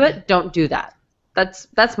can't do it, don't do that.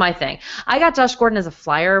 That's my thing. I got Josh Gordon as a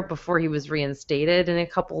flyer before he was reinstated in a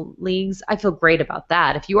couple leagues. I feel great about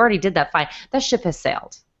that. If you already did that, fine. That ship has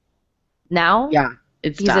sailed. Now,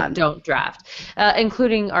 it's done. Don't draft,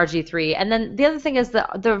 including RG3. And then the other thing is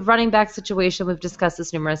the running back situation. We've discussed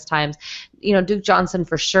this numerous times. Duke Johnson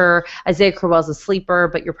for sure. Isaiah Crowell's a sleeper,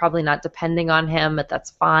 but you're probably not depending on him, but that's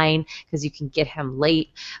fine because you can get him late.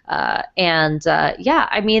 I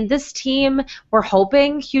mean, this team, we're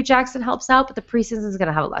hoping Hugh Jackson helps out, but the preseason is going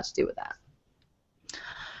to have a lot to do with that.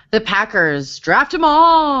 The Packers, draft them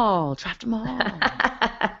all.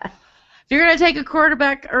 If you're going to take a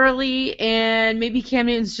quarterback early and maybe Cam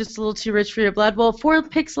Newton's just a little too rich for your blood, well, 4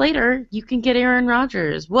 picks later, you can get Aaron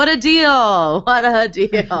Rodgers. What a deal. What a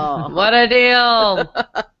deal. What a deal.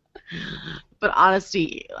 But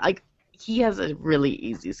honestly, like, he has a really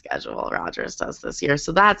easy schedule, Rodgers does this year,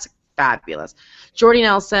 so that's fabulous. Jordy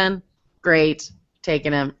Nelson, great.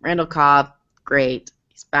 Taking him. Randall Cobb, great.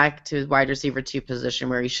 He's back to his wide receiver 2 position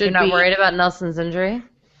where he should be. You're not worried about Nelson's injury?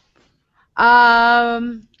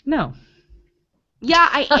 No. Yeah,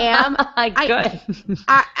 I am. Good.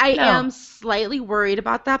 I am slightly worried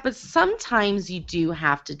about that, but sometimes you do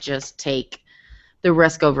have to just take the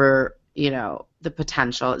risk over, the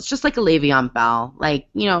potential. It's just like a Le'Veon Bell. Like,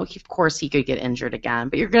 of course he could get injured again,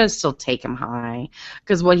 but you're going to still take him high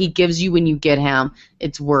because what he gives you when you get him,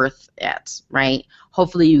 it's worth it, right?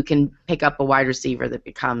 Hopefully you can pick up a wide receiver that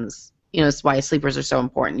becomes, that's why sleepers are so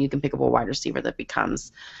important. You can pick up a wide receiver that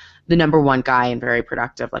becomes the number 1 guy and very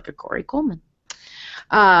productive, like a Corey Coleman.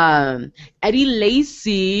 Eddie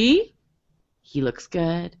Lacy, he looks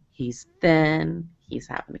good. He's thin. He's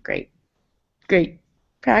having a great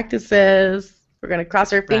practices. We're going to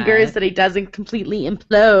cross our fingers that he doesn't completely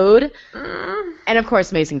implode. And, of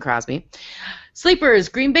course, Mason Crosby. Sleepers,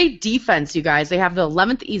 Green Bay defense, you guys. They have the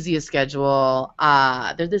 11th easiest schedule.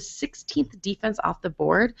 They're the 16th defense off the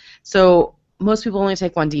board. So most people only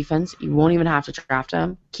take 1 defense. You won't even have to draft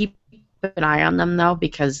them. Keep an eye on them, though,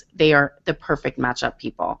 because they are the perfect matchup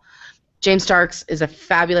people. James Starks is a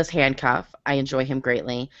fabulous handcuff. I enjoy him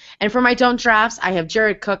greatly. And for my don't drafts, I have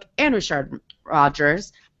Jared Cook and Rashard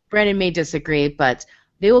Rodgers. Brandon may disagree, but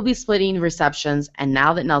they will be splitting receptions, and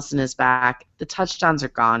now that Nelson is back, the touchdowns are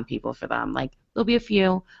gone, people, for them. Like, there'll be a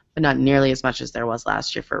few, but not nearly as much as there was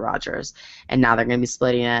last year for Rodgers. And now they're going to be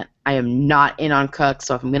splitting it. I am not in on Cook,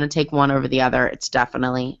 so if I'm going to take one over the other, it's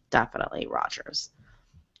definitely Rodgers.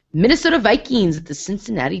 Minnesota Vikings at the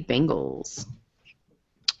Cincinnati Bengals.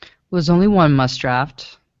 There's only one must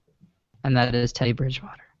draft, and that is Teddy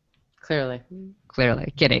Bridgewater. Clearly.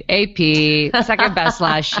 Kidding. AP, second best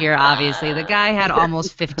last year, obviously. The guy had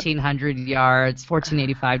almost 1,500 yards,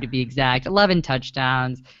 1,485 to be exact, 11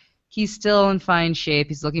 touchdowns. He's still in fine shape.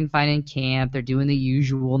 He's looking fine in camp. They're doing the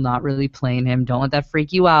usual, not really playing him. Don't let that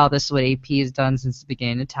freak you out. This is what AP has done since the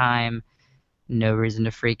beginning of time. No reason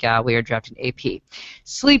to freak out. We are drafting AP.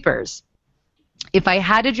 Sleepers. If I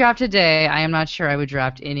had to draft today, I am not sure I would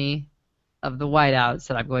draft any of the wideouts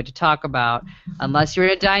that I'm going to talk about, unless you're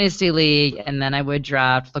in a dynasty league, and then I would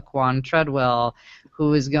draft Laquan Treadwell,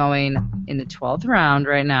 who is going in the 12th round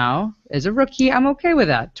right now as a rookie. I'm okay with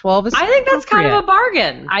that. 12 is I think that's kind of a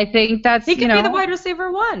bargain. I think that's, he could be the wide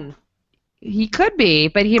receiver 1. He could be,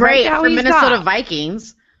 but he great right now for he's Minnesota not.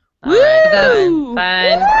 Vikings. All right,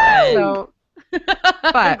 fine. So,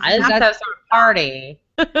 but I just have to have some party.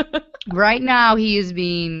 right now he is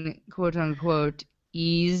being quote unquote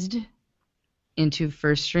eased into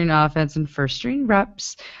first string offense and first string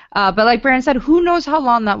reps. But like Brandon said, who knows how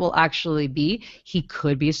long that will actually be? He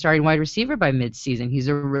could be a starting wide receiver by midseason. He's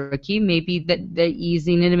a rookie. Maybe the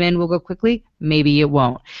easing him in will go quickly. Maybe it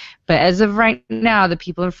won't. But as of right now, the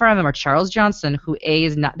people in front of him are Charles Johnson, who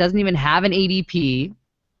doesn't even have an ADP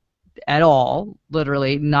at all,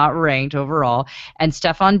 literally not ranked overall, and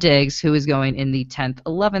Stephon Diggs, who is going in the 10th,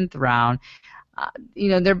 11th round.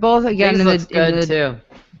 They're both again Diggs in looks good too.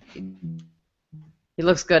 He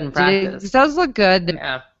looks good in practice. It does look good.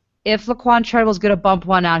 Yeah. If Laquan Treadwell's going to bump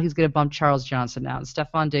one out, he's going to bump Charles Johnson out. And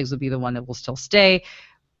Stephon Diggs will be the one that will still stay.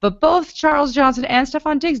 But both Charles Johnson and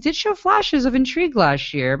Stephon Diggs did show flashes of intrigue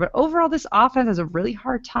last year. But overall, this offense has a really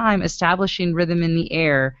hard time establishing rhythm in the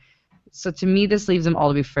air. So to me, this leaves them all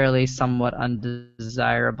to be fairly somewhat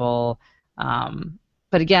undesirable.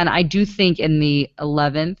 But again, I do think in the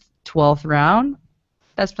 11th, 12th round,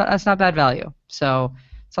 that's not bad value. So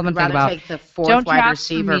something to think about. I'd rather take the 4th wide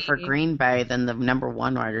receiver for Green Bay than the number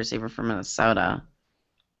 1 wide receiver for Minnesota.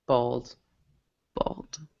 Bold.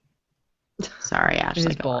 Sorry, Ashley.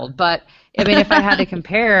 It is bold. But, I mean, if I had to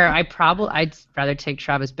compare, I'd rather take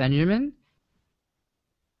Travis Benjamin.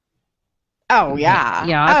 Oh, yeah.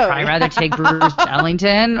 I'd probably rather take Bruce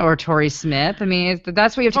Ellington or Torrey Smith. I mean,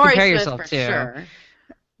 that's what you have to compare yourself to.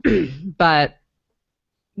 Sure. But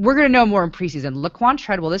we're going to know more in preseason. Laquan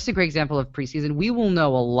Treadwell, this is a great example of preseason. We will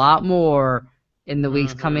know a lot more in the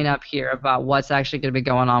weeks coming up here about what's actually going to be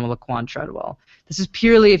going on with Laquan Treadwell. This is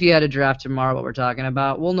purely if you had a draft tomorrow what we're talking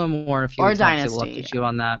about. We'll know more in a few weeks. Or Dynasty. We'll update you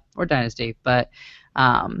on that. Or Dynasty. But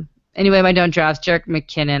anyway, my don't drafts, Jerick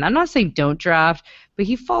McKinnon. I'm not saying don't draft, but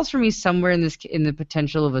he falls for me somewhere in the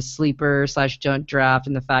potential of a sleeper / don't draft,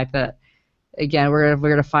 and the fact that, again, we're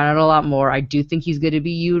gonna find out a lot more. I do think he's going to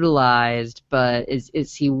be utilized, but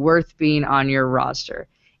is he worth being on your roster?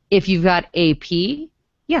 If you've got AP,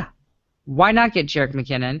 yeah, why not get Jerick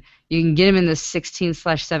McKinnon? You can get him in the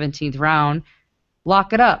 16th/17th round.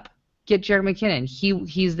 Lock it up. Get Jerick McKinnon.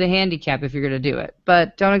 He's the handicap if you're going to do it.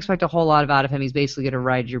 But don't expect a whole lot out of him. He's basically going to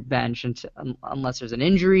ride your bench unless there's an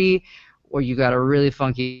injury or you got a really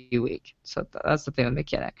funky week. So that's the thing with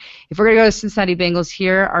McKinnon. If we're going to go to Cincinnati Bengals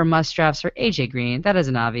here, our must-drafts are A.J. Green. That is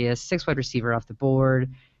an obvious. 6 wide receiver off the board.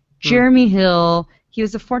 Jeremy Hill. He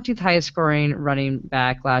was the 14th highest scoring running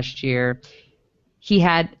back last year.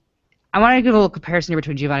 I want to give a little comparison here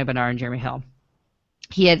between Giovanni Bernard and Jeremy Hill.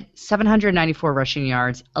 He had 794 rushing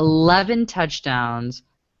yards, 11 touchdowns,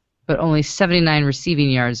 but only 79 receiving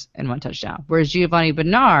yards and 1 touchdown. Whereas Giovanni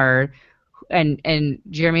Bernard and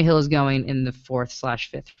Jeremy Hill is going in the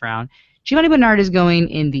 4th/5th round. Giovanni Bernard is going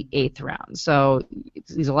in the 8th round, so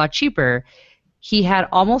he's a lot cheaper. He had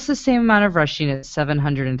almost the same amount of rushing at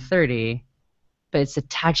 730, but it's the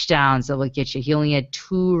touchdowns that will get you. He only had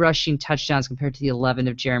 2 rushing touchdowns compared to the 11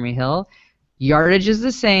 of Jeremy Hill. Yardage is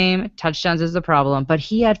the same. Touchdowns is the problem. But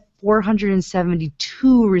he had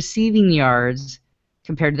 472 receiving yards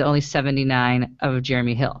compared to the only 79 of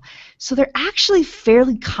Jeremy Hill. So they're actually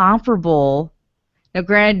fairly comparable. Now,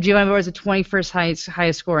 granted, Giovanni Bernard is the 21st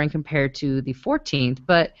highest scoring compared to the 14th,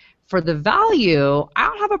 but for the value, I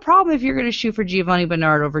don't have a problem if you're going to shoot for Giovanni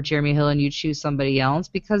Bernard over Jeremy Hill and you choose somebody else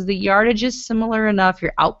because the yardage is similar enough,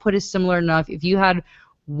 your output is similar enough. If you had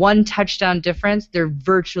 1 touchdown difference, they're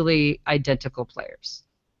virtually identical players.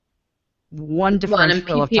 1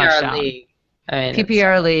 differential of touchdown. League.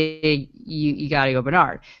 PPR league, you got to go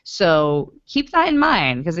Bernard. So keep that in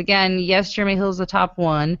mind because, again, yes, Jeremy Hill is the top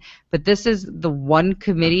 1, but this is the one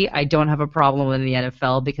committee I don't have a problem with in the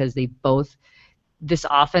NFL because this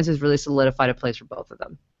offense has really solidified a place for both of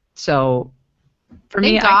them. So for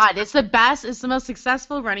me, thank God, it's the best. It's the most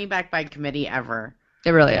successful running back by committee ever.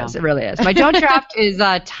 It really is. It really is. My don't draft is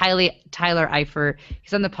Tyler Eifert.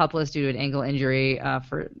 He's on the PUP list due to an ankle injury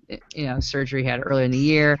for surgery he had earlier in the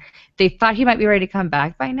year. They thought he might be ready to come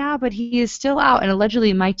back by now, but he is still out and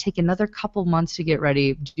allegedly might take another couple months to get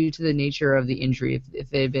ready due to the nature of the injury.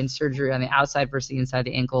 If it had been surgery on the outside versus the inside of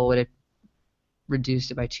the ankle, it would have reduced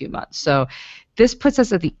it by 2 months. So this puts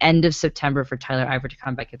us at the end of September for Tyler Eifert to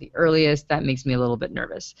come back at the earliest. That makes me a little bit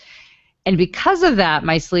nervous. And because of that,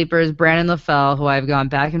 my sleeper is Brandon LaFell, who I've gone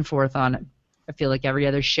back and forth on, I feel like, every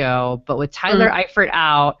other show. But with Tyler Eifert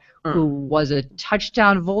out, who was a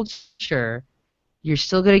touchdown vulture, you're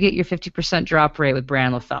still going to get your 50% drop rate with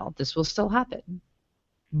Brandon LaFell. This will still happen.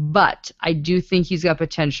 But I do think he's got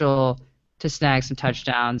potential to snag some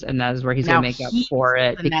touchdowns, and that is where he's going to make up for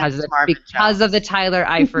it because of the Tyler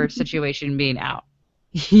Eifert situation being out.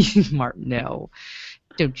 Martin, no.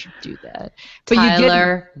 Don't you do that. But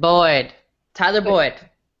Tyler Boyd.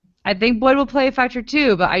 I think Boyd will play a factor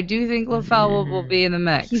too, but I do think LaFell will be in the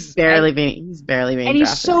mix. He's barely being and drafted.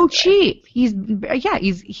 He's so cheap. He's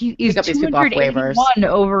 281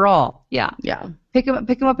 overall. Yeah. Pick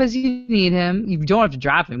him up as you need him. You don't have to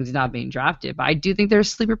draft him because he's not being drafted, but I do think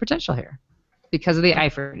there's sleeper potential here because of the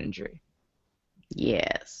Eifert injury.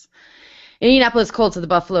 Yes. Indianapolis Colts to the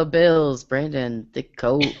Buffalo Bills. Brandon, the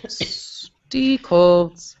Colts. The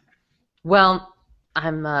Colts. Well,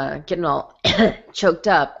 I'm getting all choked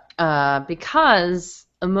up because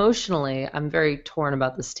emotionally I'm very torn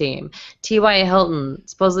about this team. T.Y. Hilton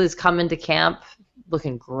supposedly has come into camp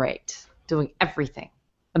looking great, doing everything.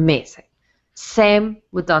 Amazing. Same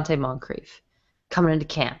with Dante Moncrief. Coming into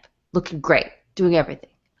camp, looking great, doing everything.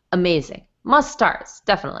 Amazing. Must starts,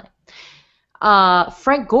 definitely.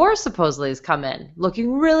 Frank Gore supposedly has come in,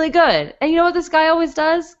 looking really good. And you know what this guy always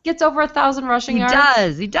does? Gets over 1,000 rushing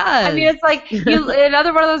yards. He does. I mean, it's like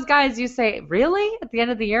another one of those guys you say, really? At the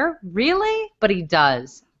end of the year? Really? But he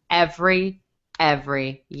does. Every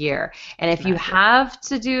year. And if you have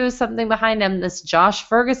to do something behind him, this Josh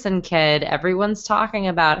Ferguson kid, everyone's talking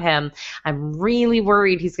about him. I'm really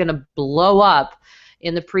worried he's going to blow up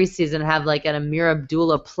in the preseason, have like an Amir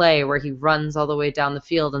Abdullah play where he runs all the way down the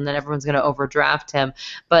field and then everyone's going to overdraft him.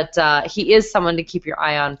 But he is someone to keep your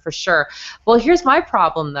eye on for sure. Well, here's my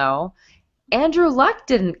problem, though. Andrew Luck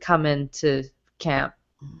didn't come into camp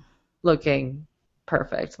looking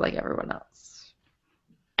perfect like everyone else.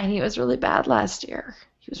 And he was really bad last year.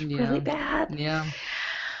 He was really bad. Yeah.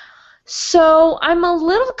 So I'm a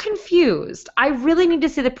little confused. I really need to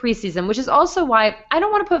see the preseason, which is also why I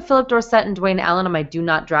don't want to put Philip Dorsett and Dwayne Allen on my do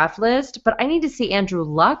not draft list, but I need to see Andrew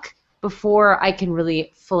Luck before I can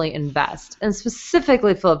really fully invest. And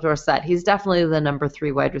specifically Philip Dorsett. He's definitely the number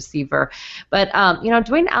 3 wide receiver. But,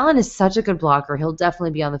 Dwayne Allen is such a good blocker. He'll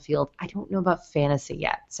definitely be on the field. I don't know about fantasy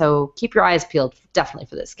yet. So keep your eyes peeled definitely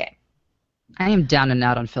for this game. I am down and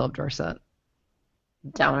out on Philip Dorsett.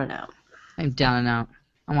 Down and out. I'm down and out.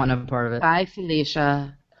 I want no part of it. Bye,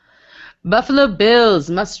 Felicia. Buffalo Bills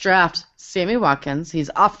must draft Sammy Watkins. He's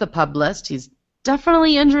off the PUP list. He's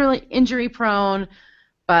definitely injury prone,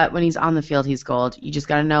 but when he's on the field, he's gold. You just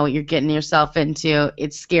got to know what you're getting yourself into.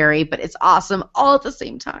 It's scary, but it's awesome all at the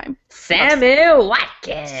same time. Sammy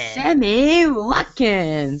Watkins. Sammy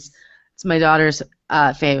Watkins. It's my daughter's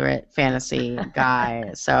favorite fantasy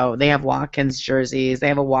guy. So they have Watkins jerseys. They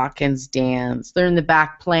have a Watkins dance. They're in the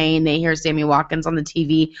back playing. They hear Sammy Watkins on the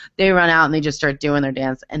TV. They run out and they just start doing their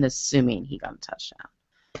dance and assuming he got a touchdown.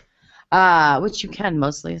 Which you can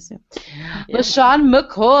mostly assume. Yeah. LaShawn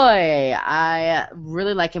McCoy. I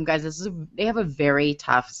really like him, guys. They have a very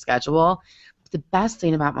tough schedule. But the best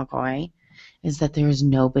thing about McCoy is that there is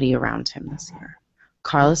nobody around him this year.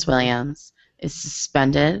 Carlos Williams is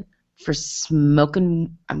suspended for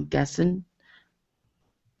smoking, I'm guessing.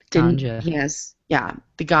 Ganja.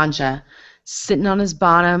 The ganja. Sitting on his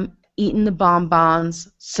bottom, eating the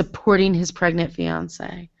bonbons, supporting his pregnant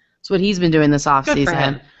fiance. That's what he's been doing this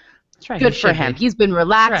offseason. Right. Good for him. He's been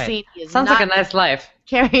relaxing. Right. Sounds like a nice life.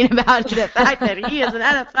 Caring about the fact that he is an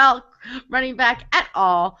NFL running back at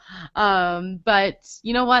all. But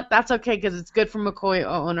you know what? That's okay because it's good for McCoy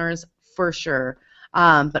owners for sure.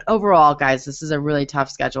 But overall, guys, this is a really tough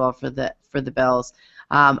schedule for the Bills.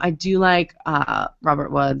 I do like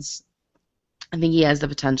Robert Woods. I think he has the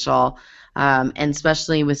potential, and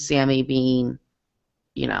especially with Sammy being,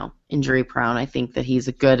 injury prone, I think that he's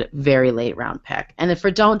a good, very late round pick. And if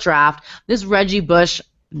we don't draft this Reggie Bush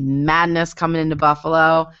madness coming into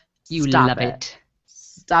Buffalo, love it.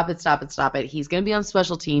 Stop it. He's going to be on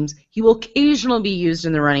special teams. He will occasionally be used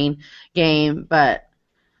in the running game, but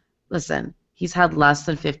listen, he's had less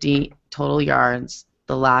than 50 total yards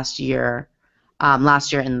the last year in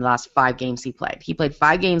the last 5 games he played. He played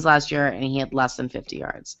 5 games last year, and he had less than 50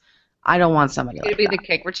 yards. I don't want somebody like that. He'll be the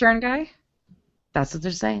kick return guy? That's what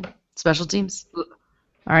they're saying. Special teams. All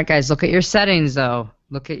right, guys, look at your settings, though.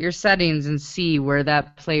 Look at your settings and see where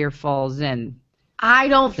that player falls in. I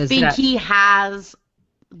don't think he has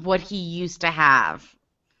what he used to have.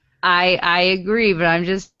 I agree, but I'm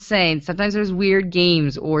just saying sometimes there's weird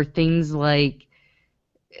games or things like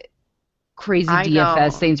crazy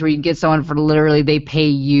DFS things where you can get someone for literally they pay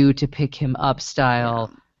you to pick him up style.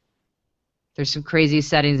 Yeah. There's some crazy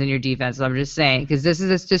settings in your defense. I'm just saying because this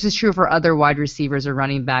is true for other wide receivers or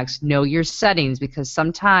running backs. Know your settings because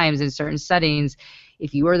sometimes in certain settings,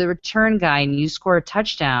 if you are the return guy and you score a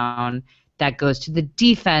touchdown, that goes to the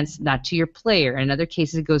defense, not to your player. In other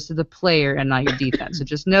cases, it goes to the player and not your defense. So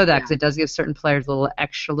just know that because it does give certain players a little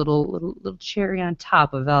extra, little cherry on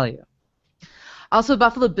top of value. Also,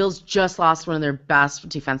 Buffalo Bills just lost one of their best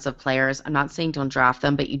defensive players. I'm not saying don't draft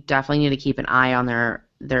them, but you definitely need to keep an eye on their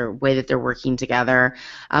way that they're working together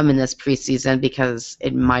in this preseason because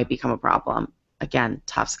it might become a problem. Again,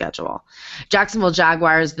 tough schedule. Jacksonville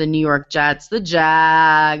Jaguars, the New York Jets, the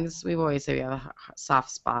Jags. We've always said we have a soft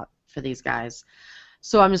spot for these guys.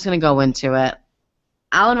 So I'm just going to go into it.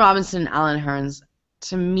 Allen Robinson and Allen Hurns,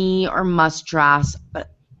 to me, are must drafts,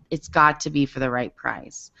 but it's got to be for the right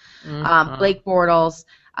price. Mm-hmm. Blake Bortles,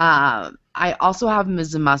 I also have him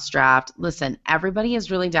as a must draft. Listen, everybody is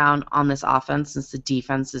really down on this offense since the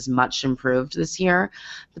defense is much improved this year.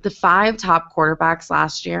 But the 5 top quarterbacks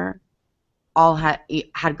last year all had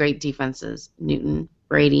great defenses. Newton,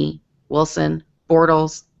 Brady, Wilson,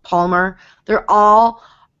 Bortles, Palmer.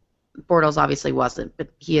 Bortles obviously wasn't, but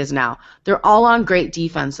he is now. They're all on great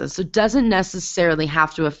defenses, so it doesn't necessarily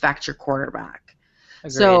have to affect your quarterback.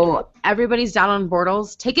 Agreed. So everybody's down on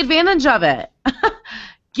Bortles. Take advantage of it.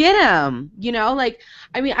 Get him.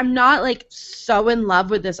 I'm not so in love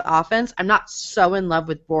with this offense. I'm not so in love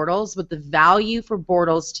with Bortles, but the value for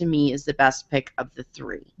Bortles to me is the best pick of the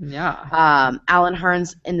 3. Yeah. Allen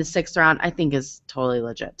Hurns in the 6th round I think is totally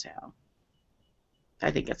legit too. I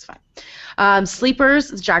think it's fine.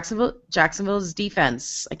 Sleepers, Jacksonville's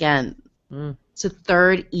defense. Again, it's the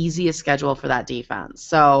 3rd easiest schedule for that defense.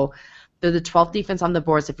 So they're the 12th defense on the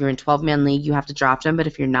boards. If you're in 12-man league, you have to drop them. But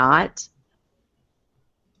if you're not,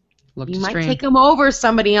 you might take them over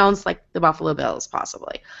somebody else like the Buffalo Bills,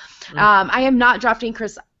 possibly. I am not drafting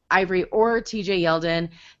Chris Ivory or TJ Yeldon.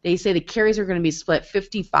 They say the carries are going to be split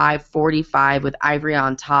 55-45 with Ivory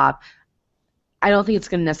on top. I don't think it's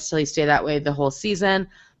going to necessarily stay that way the whole season,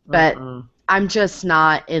 but I'm just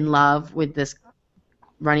not in love with this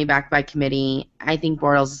running back by committee. I think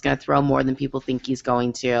Bortles is going to throw more than people think he's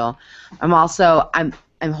going to.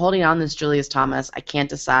 I'm holding on this Julius Thomas. I can't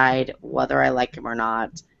decide whether I like him or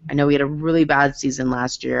not. I know he had a really bad season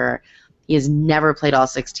last year. He has never played all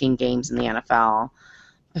 16 games in the NFL.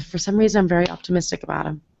 But for some reason, I'm very optimistic about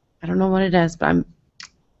him. I don't know what it is, but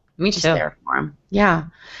Me Just too. there for him. Yeah.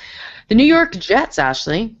 The New York Jets,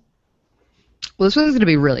 Ashley. Well, this one's going to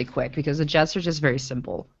be really quick because the Jets are just very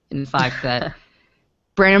simple in the fact that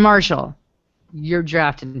Brandon Marshall, you're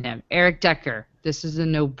drafting him. Eric Decker, this is a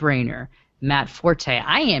no-brainer. Matt Forte,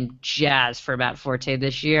 I am jazzed for Matt Forte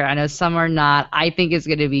this year. I know some are not. I think it's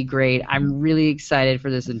going to be great. I'm really excited for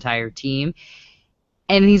this entire team.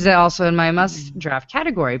 And he's also in my must-draft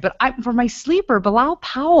category. But for my sleeper, Bilal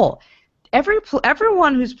Powell.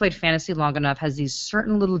 Everyone who's played fantasy long enough has these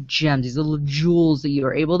certain little gems, these little jewels that you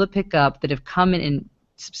are able to pick up that have come in and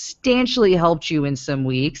substantially helped you in some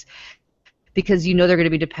weeks because you know they're going to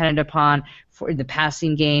be dependent upon for the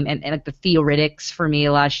passing game and like the theoretics for me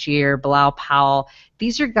last year, Bilal Powell.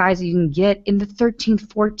 These are guys that you can get in the 13th,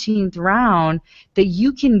 14th round that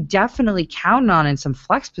you can definitely count on in some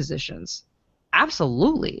flex positions.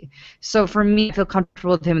 Absolutely. So for me, I feel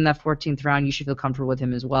comfortable with him in that 14th round. You should feel comfortable with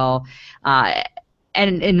him as well. And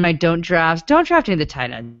in my don't draft any of the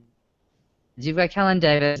tight ends. You've got Kellen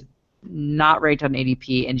Davis, not ranked on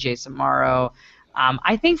ADP, and Jason Morrow.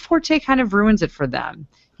 I think Forte kind of ruins it for them.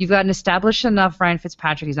 You've got an established enough Ryan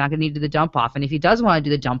Fitzpatrick. He's not going to need to do the dump off. And if he does want to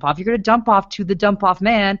do the dump off, you're going to dump off to the dump off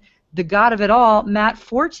man, the god of it all, Matt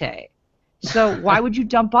Forte. So why would you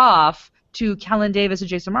dump off to Kellen Davis and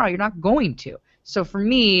Jason Morrow? You're not going to. So for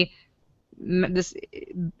me,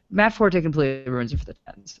 Matt Forte completely ruins it for the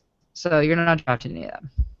Titans. So you're not drafting any of them.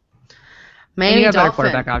 Miami and you have better Dolphins.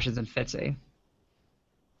 quarterback options than Fitzy.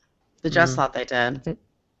 The Jets thought they did.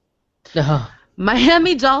 No.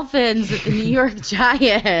 Miami Dolphins at the New York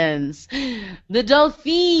Giants. The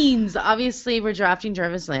Dolphins. Obviously, we're drafting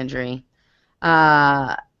Jarvis Landry.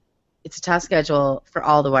 It's a tough schedule for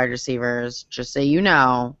all the wide receivers, just so you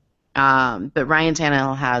know. But Ryan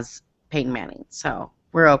Tannehill has Peyton Manning, so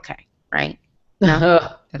we're okay, right?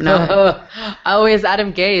 No? No. Always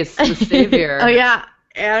Adam Gase, the savior. Oh, yeah.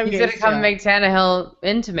 He's going to come make Tannehill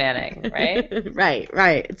into Manning, right?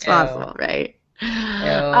 Right. It's possible, right? Ew.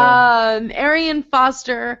 Arian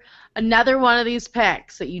Foster, another one of these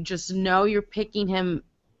picks that you just know you're picking him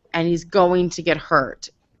and he's going to get hurt.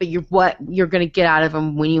 But what you're going to get out of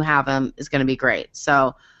him when you have him is going to be great.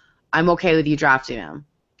 So I'm okay with you drafting him.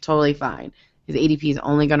 Totally fine. His ADP is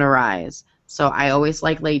only going to rise. So I always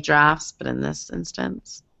like late drafts, but in this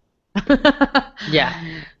instance,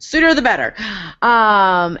 Yeah. sooner the better.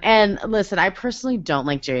 And listen, I personally don't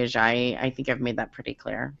like Jay Ajayi. I think I've made that pretty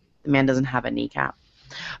clear. The man doesn't have a kneecap.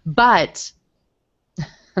 But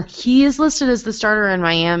he is listed as the starter in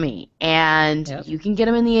Miami, and you can get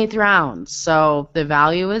him in the 8th round. So the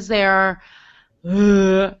value is there.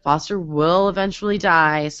 Foster will eventually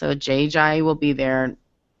die, so Jay Ajayi will be there.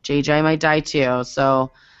 Jay Ajayi might die too.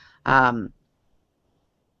 So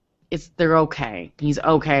they're okay. He's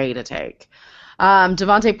okay to take.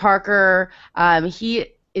 Devontae Parker, he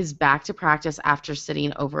is back to practice after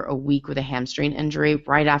sitting over a week with a hamstring injury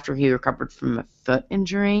right after he recovered from a foot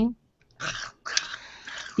injury.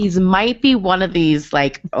 These might be one of these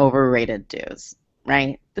like overrated dudes,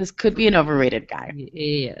 right? This could be an overrated guy.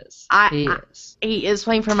 He is. He is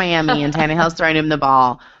playing for Miami, and Tannehill's throwing him the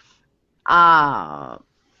ball.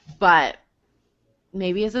 But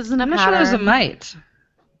maybe this isn't a pattern. I'm not sure there's a might.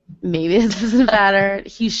 Maybe this isn't better.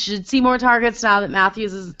 He should see more targets now that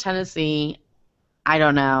Matthews is in Tennessee. I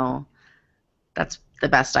don't know. That's the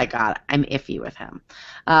best I got. I'm iffy with him.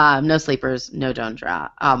 No sleepers, no don't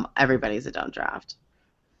draft. Everybody's a don't draft,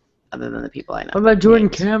 other than the people I know. What about Jordan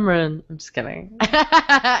Cameron? I'm just kidding.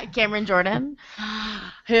 Cameron Jordan?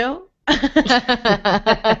 Who?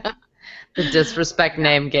 The disrespect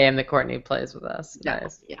name game that Courtney plays with us. No,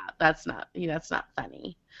 Nice. yeah, that's not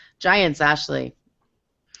funny. Giants, Ashley.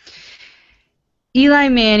 Eli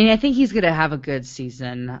Manning, I think he's going to have a good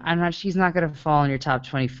season. He's not going to fall in your top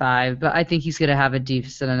 25, but I think he's going to have a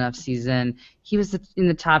decent enough season. He was in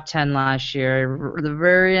the top 10 last year. At the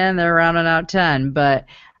very end, they're rounding out 10, but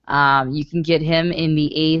you can get him in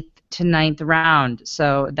the 8th to 9th round,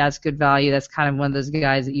 so that's good value. That's kind of one of those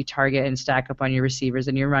guys that you target and stack up on your receivers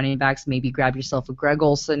and your running backs. Maybe grab yourself a Greg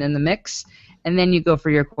Olsen in the mix, and then you go for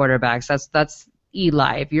your quarterbacks. That's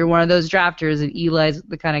Eli. If you're one of those drafters, and Eli's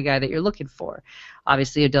the kind of guy that you're looking for.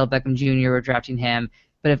 Obviously, Odell Beckham Jr., we're drafting him.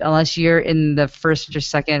 But unless you're in the first or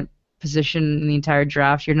second position in the entire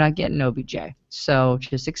draft, you're not getting OBJ. So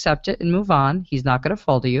just accept it and move on. He's not going to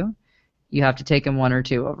fall to you. You have to take him 1 or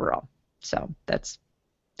 2 overall. So that's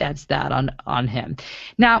that on him.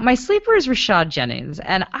 Now, my sleeper is Rashad Jennings,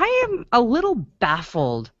 and I am a little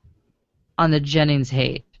baffled on the Jennings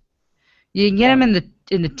hate. You can get him in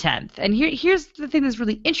the 10th. And here's the thing that's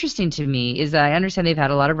really interesting to me is that I understand they've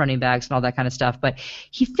had a lot of running backs and all that kind of stuff, but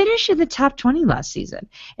he finished in the top 20 last season.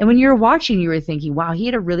 And when you were watching, you were thinking, wow, he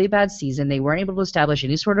had a really bad season. They weren't able to establish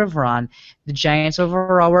any sort of run. The Giants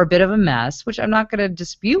overall were a bit of a mess, which I'm not going to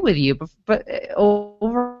dispute with you, but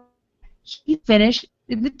overall, he finished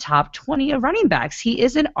in the top 20 of running backs. He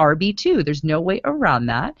is an RB2. There's no way around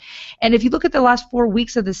that. And if you look at the last 4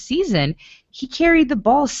 weeks of the season, he carried the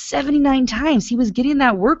ball 79 times. He was getting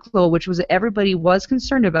that workload, which was everybody was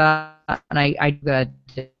concerned about. And I got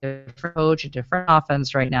a different coach, a different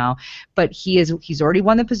offense right now. But he's already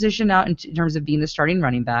won the position out in terms of being the starting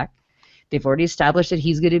running back. They've already established that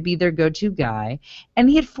he's going to be their go-to guy. And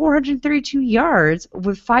he had 432 yards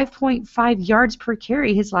with 5.5 yards per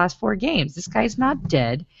carry his last 4 games. This guy's not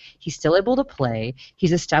dead. He's still able to play.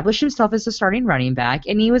 He's established himself as a starting running back,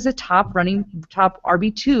 and he was a top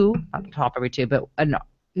RB2, not top RB2, but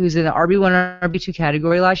he was in the RB1 or RB2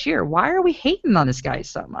 category last year. Why are we hating on this guy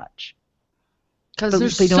so much? Because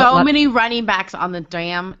there's so many running backs on the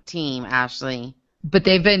damn team, Ashley. But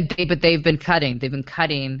they've been cutting. They've been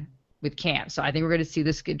cutting with camp. So I think we're going to see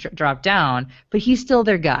this drop down, but he's still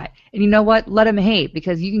their guy. And you know what? Let him hate,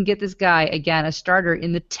 because you can get this guy, again, a starter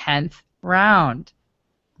in the 10th round.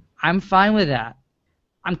 I'm fine with that.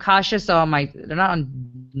 I'm cautious on they're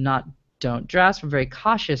not don't drafts. We're very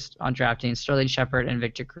cautious on drafting Sterling Shepard and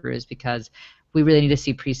Victor Cruz, because we really need to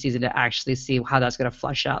see preseason to actually see how that's going to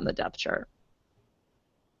flush out in the depth chart.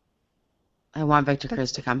 I want Victor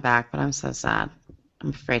Cruz to come back, but I'm so sad. I'm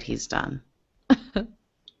afraid he's done.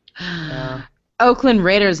 Yeah. Oakland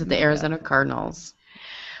Raiders at the Arizona Cardinals.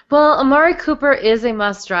 Well, Amari Cooper is a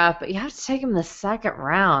must draft, but you have to take him in the 2nd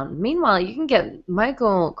round. Meanwhile, you can get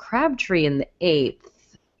Michael Crabtree in the 8th.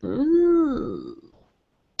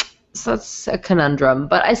 So that's a conundrum,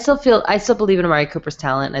 but I still believe in Amari Cooper's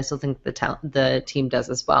talent, and I still think the team does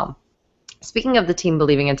as well. Speaking of the team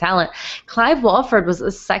believing in talent, Clive Walford was a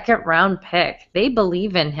 2nd-round pick. They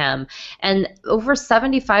believe in him. And over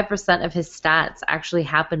 75% of his stats actually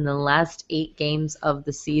happened in the last 8 games of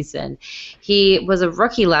the season. He was a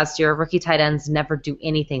rookie last year. Rookie tight ends never do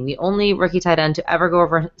anything. The only rookie tight end to ever go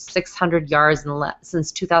over 600 yards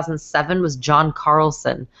since 2007 was John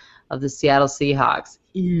Carlson of the Seattle Seahawks.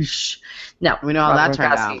 Eesh. No, we know how that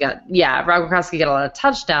turned out. Rob Gronkowski got a lot of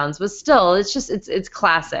touchdowns, but still, it's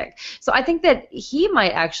classic. So I think that he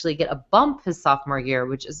might actually get a bump his sophomore year,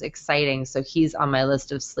 which is exciting. So he's on my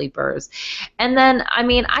list of sleepers. And then,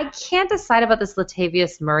 I can't decide about this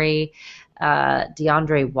Latavius Murray,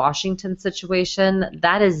 DeAndre Washington situation.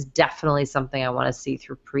 That is definitely something I want to see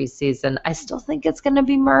through preseason. I still think it's going to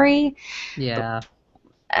be Murray. Yeah.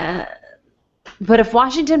 But if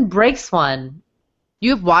Washington breaks one.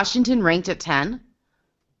 You have Washington ranked at 10?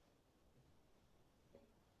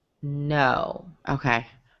 No. Okay.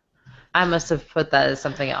 I must have put that as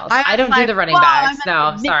something else. I don't do the running backs.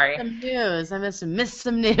 No, sorry. I must have missed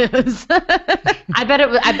some news. I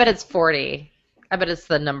bet it's 40. I bet it's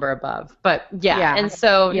the number above. But yeah. And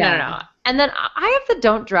so no. And then I have the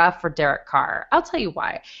don't draft for Derek Carr. I'll tell you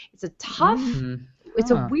why. It's a tough. It's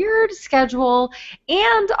a weird schedule,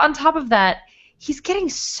 and on top of that, he's getting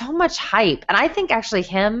so much hype. And I think actually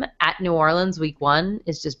him at New Orleans week 1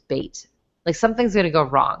 is just bait. Like, something's going to go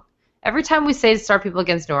wrong. Every time we say start people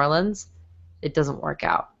against New Orleans, it doesn't work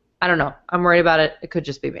out. I don't know. I'm worried about it. It could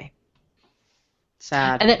just be me.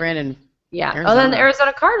 Sad. And Brandon. Yeah. Arizona. Oh, then the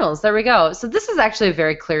Arizona Cardinals. There we go. So this is actually a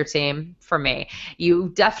very clear team for me. You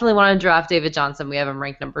definitely want to draft David Johnson. We have him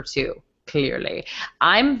ranked number 2. Clearly.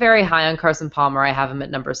 I'm very high on Carson Palmer. I have him at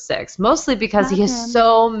number 6. Mostly because he has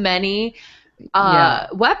so many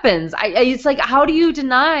weapons. It's like, how do you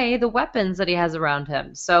deny the weapons that he has around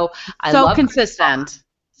him? So I love consistent.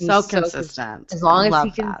 So consistent. As long as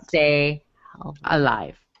he can stay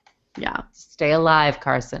alive. Yeah. Stay alive,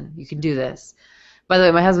 Carson. You can do this. By the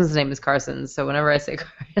way, my husband's name is Carson, so whenever I say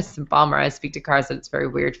Carson Palmer, I speak to Carson. It's very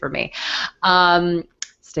weird for me.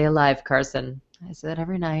 Stay alive, Carson. I say that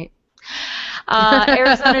every night.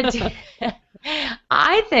 Arizona.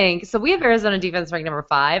 I think so. We have Arizona defense ranked number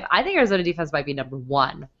 5. I think Arizona defense might be number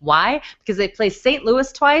 1. Why? Because they play St.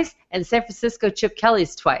 Louis twice and San Francisco Chip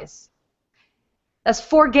Kelly's twice. That's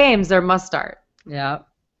 4 games they're must start. Yeah.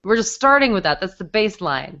 We're just starting with that. That's the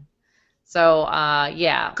baseline. So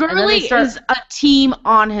yeah. Gurley is a team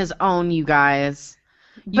on his own, you guys.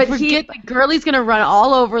 But forget that Gurley's going to run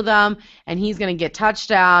all over them, and he's going to get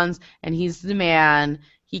touchdowns, and he's the man.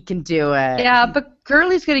 He can do it. Yeah, but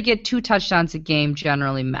Gurley's going to get 2 touchdowns a game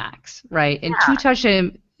generally max, right? And 2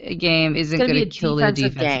 touchdowns a game isn't going to kill the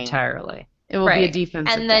defense entirely. It will be a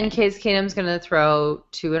defensive And then game. Case Keenum's going to throw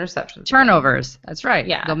 2 interceptions. Turnovers. That's right.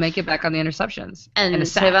 Yeah. They'll make it back on the interceptions. And the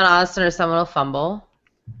sacks. Tavon Austin or someone will fumble.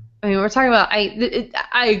 I mean, we're talking about.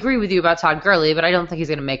 I agree with you about Todd Gurley, but I don't think he's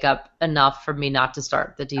going to make up enough for me not to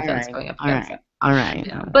start the defense going up against him. All right.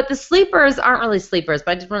 Yeah. But the sleepers aren't really sleepers.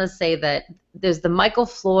 But I just want to say that there's the Michael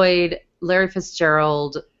Floyd, Larry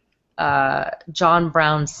Fitzgerald, John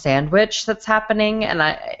Brown sandwich that's happening, and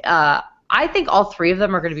I think all 3 of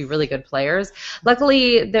them are going to be really good players.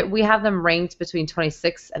 Luckily, that we have them ranked between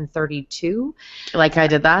 26 and 32. Like I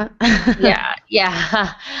did that?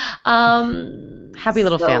 Yeah. Happy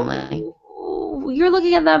little family. You're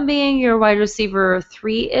looking at them being your wide receiver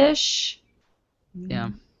 3-ish.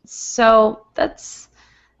 Yeah. So that's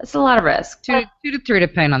a lot of risk. 2 to 3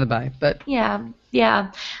 depending on the bye, but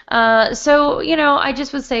Yeah. So, I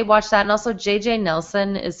just would say watch that. And also, J.J.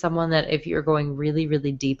 Nelson is someone that if you're going really,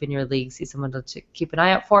 really deep in your league, he's someone to keep an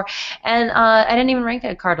eye out for. And I didn't even rank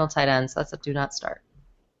a Cardinal tight end, so that's a do not start.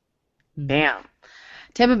 Damn.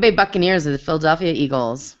 Tampa Bay Buccaneers or the Philadelphia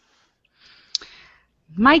Eagles?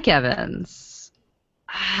 Mike Evans.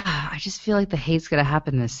 I just feel like the hate's going to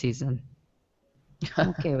happen this season. I'm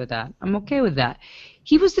okay with that.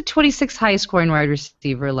 He was the 26th highest scoring wide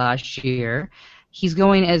receiver last year. He's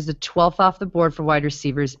going as the 12th off the board for wide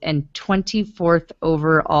receivers and 24th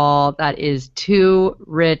overall. That is too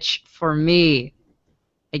rich for me.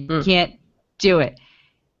 I can't do it.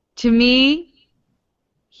 To me,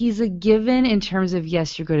 he's a given in terms of,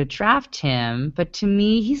 yes, you're going to draft him, but to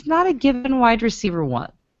me, he's not a given wide receiver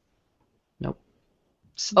 1. Nope.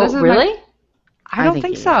 So really? I don't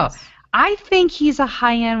think so. Is. I think he's a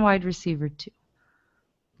high-end wide receiver 2.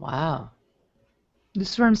 Wow.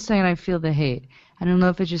 This is where I'm saying I feel the hate. I don't know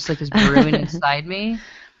if it's just like is brewing inside me.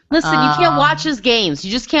 Listen, you can't watch his games.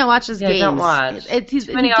 You just can't watch his games. Don't watch. He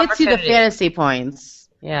gets you the fantasy points.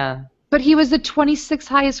 Yeah. But he was the 26th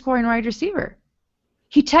highest scoring wide receiver.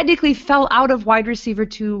 He technically fell out of wide receiver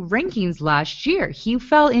 2 rankings last year. He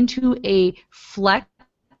fell into a flex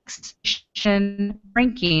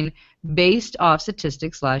ranking based off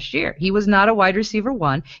statistics last year. He was not a wide receiver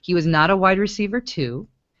 1. He was not a wide receiver 2.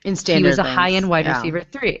 In standard, he was a high-end wide receiver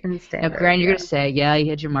 3. Now, granted, you're going to say, yeah, he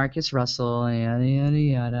had Jamarcus Russell, yada, yada,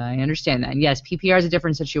 yada. I understand that. And yes, PPR is a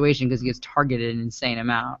different situation because he gets targeted an insane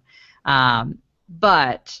amount.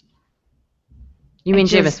 But you mean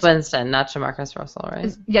Jameis Winston, not Jamarcus Russell,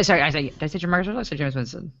 right? Yeah, sorry. Did I say Jamarcus Russell? I said Jameis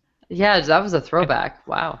Winston. Yeah, that was a throwback.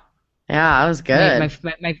 Wow. Yeah, that was good.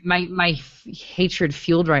 My hatred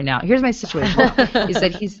fueled right now. Here's my situation. Is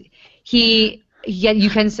that you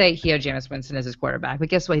can say he had Jameis Winston as his quarterback, but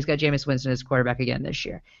guess what? He's got Jameis Winston as his quarterback again this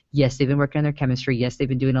year. Yes, they've been working on their chemistry. Yes, they've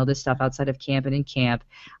been doing all this stuff outside of camp and in camp.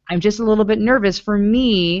 I'm just a little bit nervous. For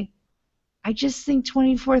me, I just think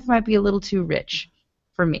 24th might be a little too rich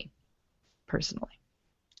for me, personally.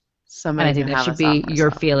 And I think that should be your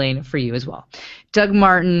feeling for you as well. Doug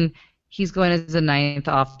Martin, he's going as a 9th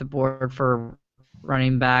off the board for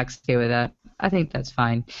running backs. Okay with that. I think that's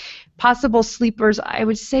fine. Possible sleepers, I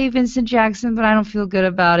would say Vincent Jackson, but I don't feel good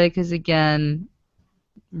about it because, again,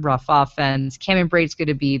 rough offense. Cameron Brate's going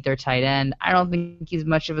to be their tight end. I don't think he's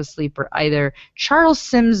much of a sleeper either. Charles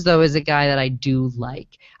Sims, though, is a guy that I do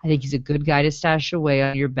like. I think he's a good guy to stash away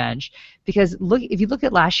on your bench because if you look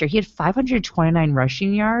at last year, he had 529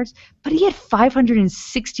 rushing yards, but he had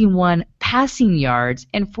 561 passing yards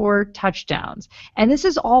and 4 touchdowns. And this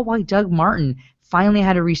is all while Doug Martin finally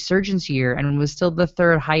had a resurgence year and was still the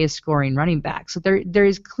 3rd highest scoring running back. So there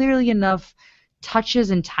is clearly enough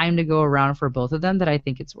touches and time to go around for both of them that I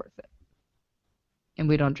think it's worth it. And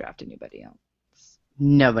we don't draft anybody else.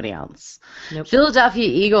 Nobody else. Nope. Philadelphia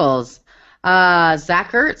Eagles.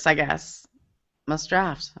 Zach Ertz, I guess. Must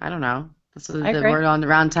draft. I don't know. That's what the word on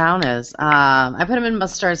around town is. I put him in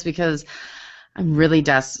must starts because I'm really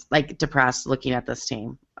depressed looking at this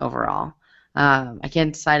team overall. I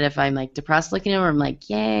can't decide if I'm depressed looking at him or I'm like,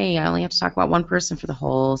 yay, I only have to talk about one person for the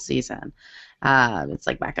whole season. It's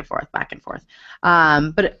back and forth.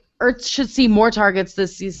 But Ertz should see more targets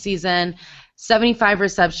this season. 75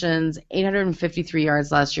 receptions, 853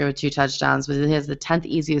 yards last year with 2 touchdowns, but he has the 10th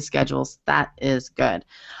easiest schedules. That is good.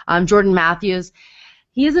 Jordan Matthews,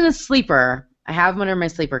 he isn't a sleeper. I have him under my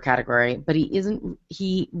sleeper category, but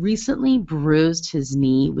he recently bruised his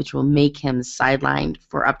knee, which will make him sidelined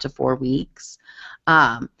for up to 4 weeks.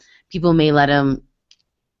 People may let him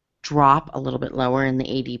drop a little bit lower in the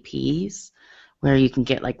ADPs, where you can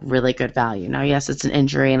get really good value. Now, yes, it's an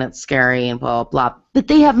injury and it's scary and blah, blah, blah, but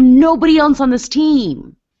they have nobody else on this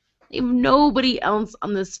team. No,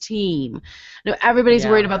 everybody's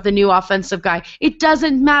worried about the new offensive guy. It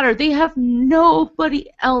doesn't matter. They have nobody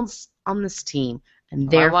else on this team,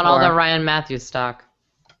 And I want all the therefore, Ryan Matthews stock.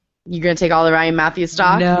 you're going to take all the Ryan Matthews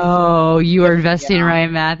stock? No, you are investing in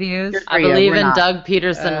Ryan Matthews? Good for I you, believe we're in not. Doug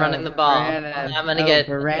Peterson running the ball. Brandon. I'm going to get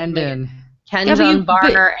Brandon. Kenjon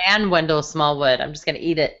Barner and Wendell Smallwood. I'm just going to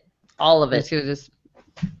eat it. All of it.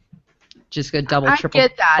 Just go double, I triple,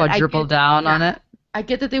 get that. quadruple down on it. I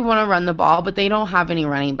get that they want to run the ball, but they don't have any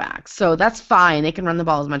running backs, so that's fine. They can run the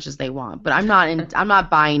ball as much as they want, but I'm not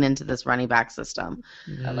buying into this running back system.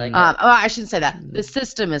 I like it. I shouldn't say that. The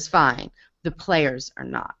system is fine. The players are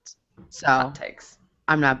not. So Hot takes.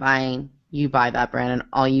 I'm not buying. You buy that, Brandon,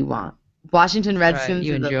 all you want. Washington Redskins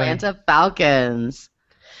you and the enjoy. Atlanta Falcons.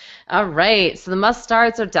 All right, so the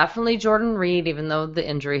must-starts are definitely Jordan Reed, even though the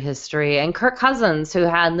injury history, and Kirk Cousins, who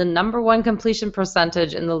had the #1 completion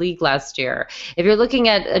percentage in the league last year. If you're looking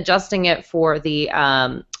at adjusting it for the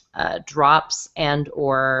drops and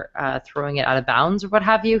or throwing it out of bounds or what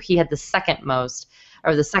have you, he had the second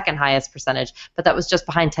highest percentage, but that was just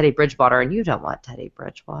behind Teddy Bridgewater, and you don't want Teddy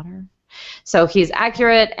Bridgewater. So he's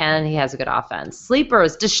accurate, and he has a good offense.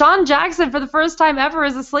 Sleepers, Deshaun Jackson for the first time ever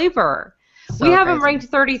is a sleeper. So we have him crazy.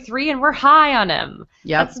 ranked 33, and we're high on him.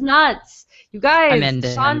 Yep. That's nuts. You guys, I'm into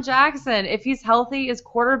Deshaun him. Jackson, if he's healthy, is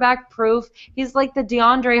quarterback proof. He's like the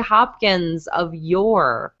DeAndre Hopkins of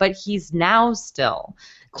yore, but he's now still.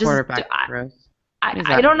 Quarterback growth.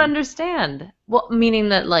 I don't understand. Well, meaning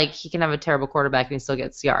that like he can have a terrible quarterback and he still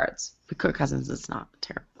gets yards. But Kirk Cousins is not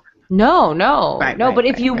terrible. No. Right, But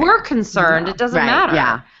if you were concerned, it doesn't matter.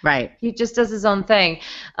 Yeah, right. He just does his own thing.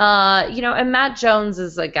 And Matt Jones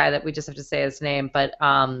is a guy that we just have to say his name, but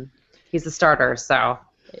he's a starter, so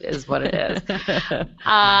it is what it is.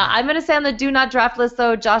 I'm going to say on the do not draft list,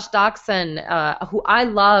 though, Josh Doxson, who I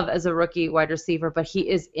love as a rookie wide receiver, but he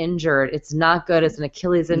is injured. It's not good. It's an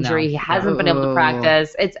Achilles injury. He hasn't been able to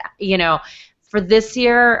practice. It's, for this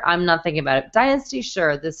year, I'm not thinking about it. Dynasty,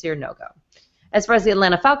 sure. This year, no go. As far as the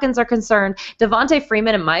Atlanta Falcons are concerned, Devontae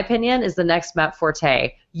Freeman, in my opinion, is the next Matt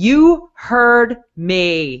Forte. You heard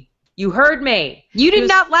me. You You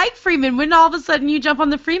not like Freeman. When all of a sudden you jump on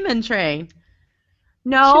the Freeman train?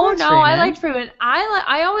 No, likes I Freeman. liked Freeman.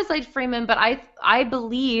 I always liked Freeman, but I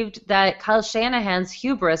believed that Kyle Shanahan's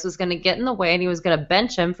hubris was going to get in the way and he was going to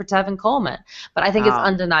bench him for Tevin Coleman. But I think it's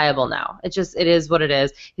undeniable now. It is what it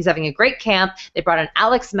is. He's having a great camp. They brought in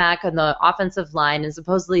Alex Mack on the offensive line, and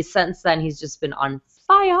supposedly since then he's just been on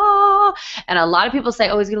fire. And a lot of people say,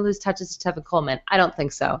 he's going to lose touches to Tevin Coleman. I don't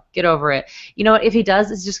think so. Get over it. You know what? If he does,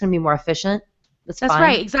 it's just going to be more efficient. That's fine.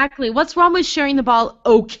 Right, exactly. What's wrong with sharing the ball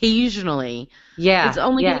occasionally? Yeah. It's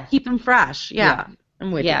only going to keep him fresh. Yeah.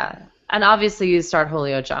 I'm with you. And obviously you start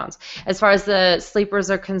Julio Jones. As far as the sleepers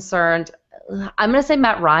are concerned, I'm going to say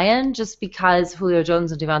Matt Ryan just because Julio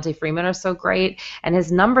Jones and Devontae Freeman are so great, and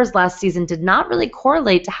his numbers last season did not really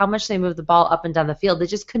correlate to how much they moved the ball up and down the field. They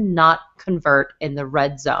just could not convert in the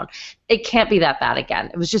red zone. It can't be that bad again.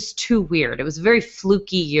 It was just too weird. It was a very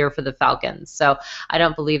fluky year for the Falcons, so I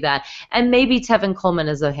don't believe that. And maybe Tevin Coleman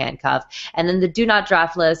is a handcuff. And then the do not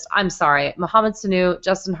draft list, I'm sorry, Mohamed Sanu,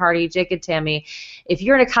 Justin Hardy, Jacob Tammy. If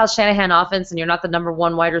you're in a Kyle Shanahan offense and you're not the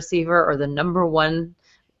 #1 wide receiver or the #1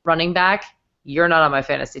 running back, you're not on my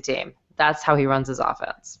fantasy team. That's how he runs his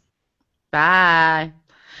offense. Bye.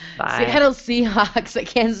 Bye. Seattle Seahawks at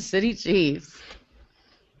Kansas City Chiefs.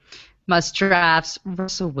 Must drafts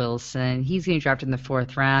Russell Wilson. He's getting drafted in the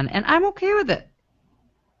 4th round, and I'm okay with it.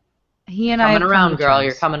 He and I Coming around, girl.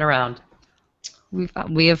 You're coming around.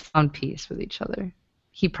 We have found peace with each other.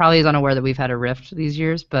 He probably is unaware that we've had a rift these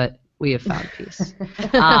years, but we have found peace.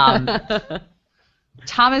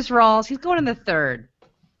 Thomas Rawls, he's going in the 3rd.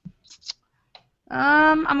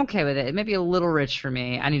 I'm okay with it. It may be a little rich for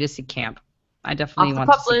me. I need to see camp. I definitely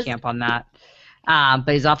want to see camp on that. But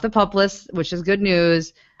he's off the PUP list, which is good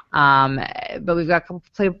news. But we've got a couple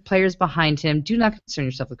players behind him. Do not concern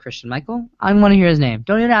yourself with Christian Michael. I want to hear his name.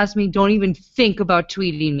 Don't even ask me. Don't even think about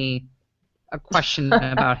tweeting me a question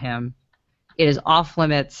about him. It is off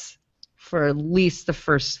limits for at least the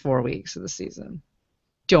first 4 weeks of the season.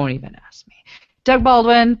 Don't even ask me. Doug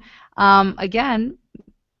Baldwin, again,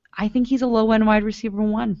 I think he's a low-end wide receiver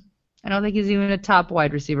 1. I don't think he's even a top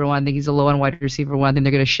wide receiver 1. I think he's a low-end wide receiver 1. I think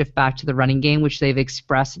they're going to shift back to the running game, which they've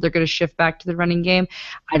expressed that they're going to shift back to the running game.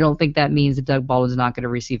 I don't think that means that Doug Baldwin's not going to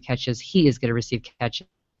receive catches. He is going to receive catches,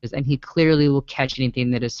 and he clearly will catch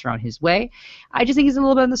anything that is thrown his way. I just think he's a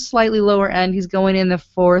little bit on the slightly lower end. He's going in the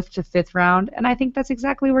 4th to 5th round, and I think that's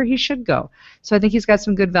exactly where he should go. So I think he's got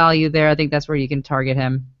some good value there. I think that's where you can target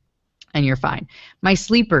him, and you're fine. My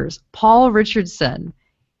sleepers, Paul Richardson.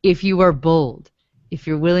 If you are bold, if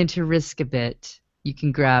you're willing to risk a bit, you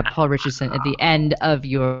can grab Paul Richardson at the end of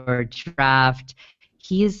your draft.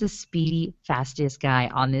 He is the speedy, fastest guy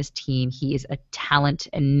on this team. He is a talent.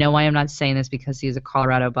 And no, I am not saying this because he is a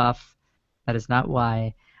Colorado buff. That is not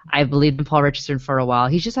why. I believed in Paul Richardson for a while.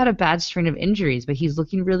 He's just had a bad string of injuries, but he's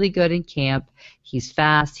looking really good in camp. He's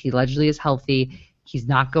fast. He allegedly is healthy. He's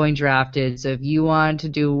not going drafted. So if you want to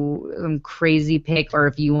do some crazy pick, or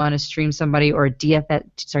if you want to stream somebody or a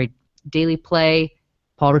daily play,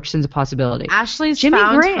 Paul Richardson's a possibility. Ashley's Jimmy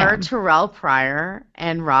found Graham. her Terrell Pryor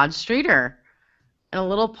and Rod Streeter. And a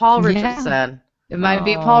little Paul Richardson. It might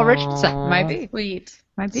be Paul Richardson. Might be. Sweet.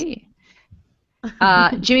 Might be.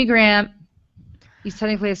 Jimmy Graham, he's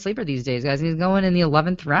technically a sleeper these days, guys, and he's going in the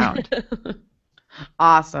 11th round.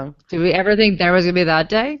 Awesome. Did we ever think there was going to be that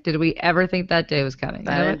day? Did we ever think that day was coming?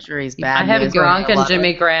 That injury's bad. I have Gronk and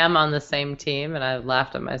Jimmy Graham on the same team, and I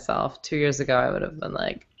laughed at myself. 2 years ago, I would have been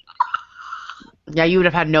like... Yeah, you would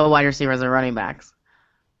have had no wide receivers or running backs.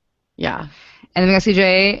 Yeah. And then we got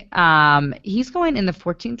CJ. He's going in the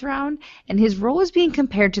 14th round, and his role is being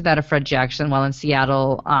compared to that of Fred Jackson while in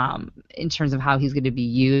Seattle in terms of how he's going to be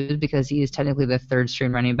used, because he is technically the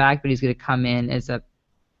third-string running back, but he's going to come in as a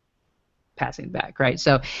passing back, right?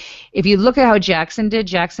 So if you look at how Jackson did,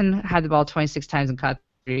 Jackson had the ball 26 times and caught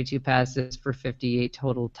 32 passes for 58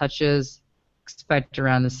 total touches. Expect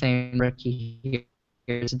around the same rookie here.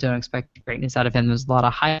 So don't expect greatness out of him. There's a lot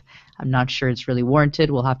of hype. I'm not sure it's really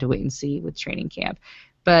warranted. We'll have to wait and see with training camp.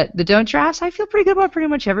 But the don't drafts, I feel pretty good about pretty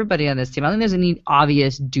much everybody on this team. I don't think there's any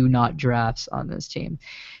obvious do not drafts on this team.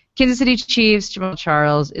 Kansas City Chiefs, Jamal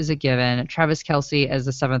Charles is a given. Travis Kelce as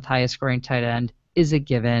the 7th highest scoring tight end is a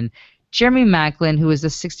given. Jeremy Maclin, who is the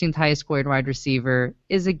 16th highest scoring wide receiver,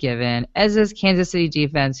 is a given, as is Kansas City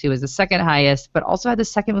defense, who is the 2nd highest, but also had the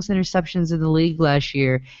 2nd most interceptions in the league last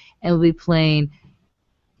year, and will be playing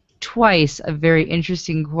twice a very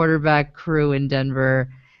interesting quarterback crew in Denver,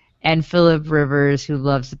 and Phillip Rivers, who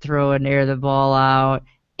loves to throw and air the ball out,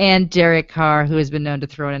 and Derek Carr, who has been known to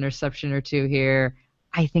throw an interception or two here.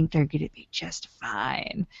 I think they're going to be just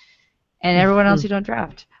fine. And everyone else you don't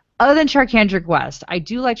draft. Other than Charkandrick West. I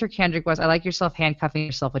do like Charkandrick West. I like yourself handcuffing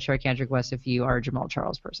yourself with Charkandrick West if you are a Jamal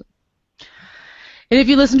Charles person. And if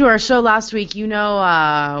you listened to our show last week, you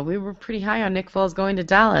know we were pretty high on Nick Foles going to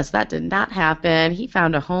Dallas. That did not happen. He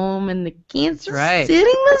found a home in the Kansas City,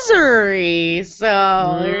 Missouri.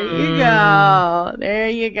 So there you go. There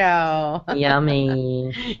you go.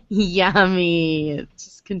 Yummy. Yummy. It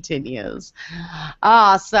just continues.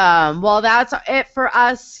 Awesome. Well, that's it for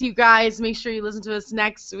us, you guys. Make sure you listen to us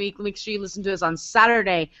next week. Make sure you listen to us on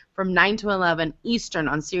Saturday from 9 to 11 Eastern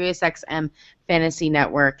on SiriusXM Fantasy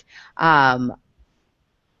Network.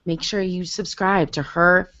 Make sure you subscribe to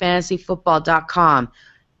herfantasyfootball.com.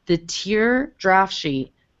 The tier draft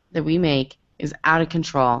sheet that we make is out of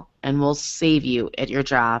control and will save you at your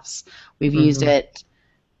drafts. We've used it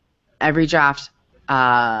every draft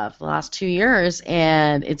for the last 2 years,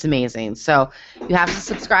 and it's amazing. So you have to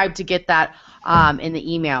subscribe to get that in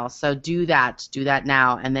the email. So do that. Do that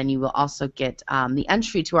now, and then you will also get the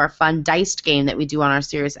entry to our fun diced game that we do on our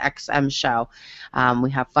SiriusXM show.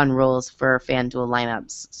 We have fun rules for FanDuel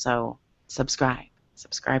lineups. So subscribe.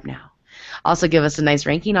 Subscribe now. Also give us a nice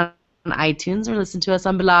ranking on iTunes or listen to us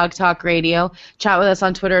on Blog Talk Radio. Chat with us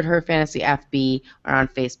on Twitter at HerFantasyFB or on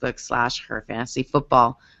Facebook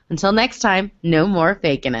 /HerFantasyFootball. Until next time, no more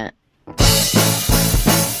faking it.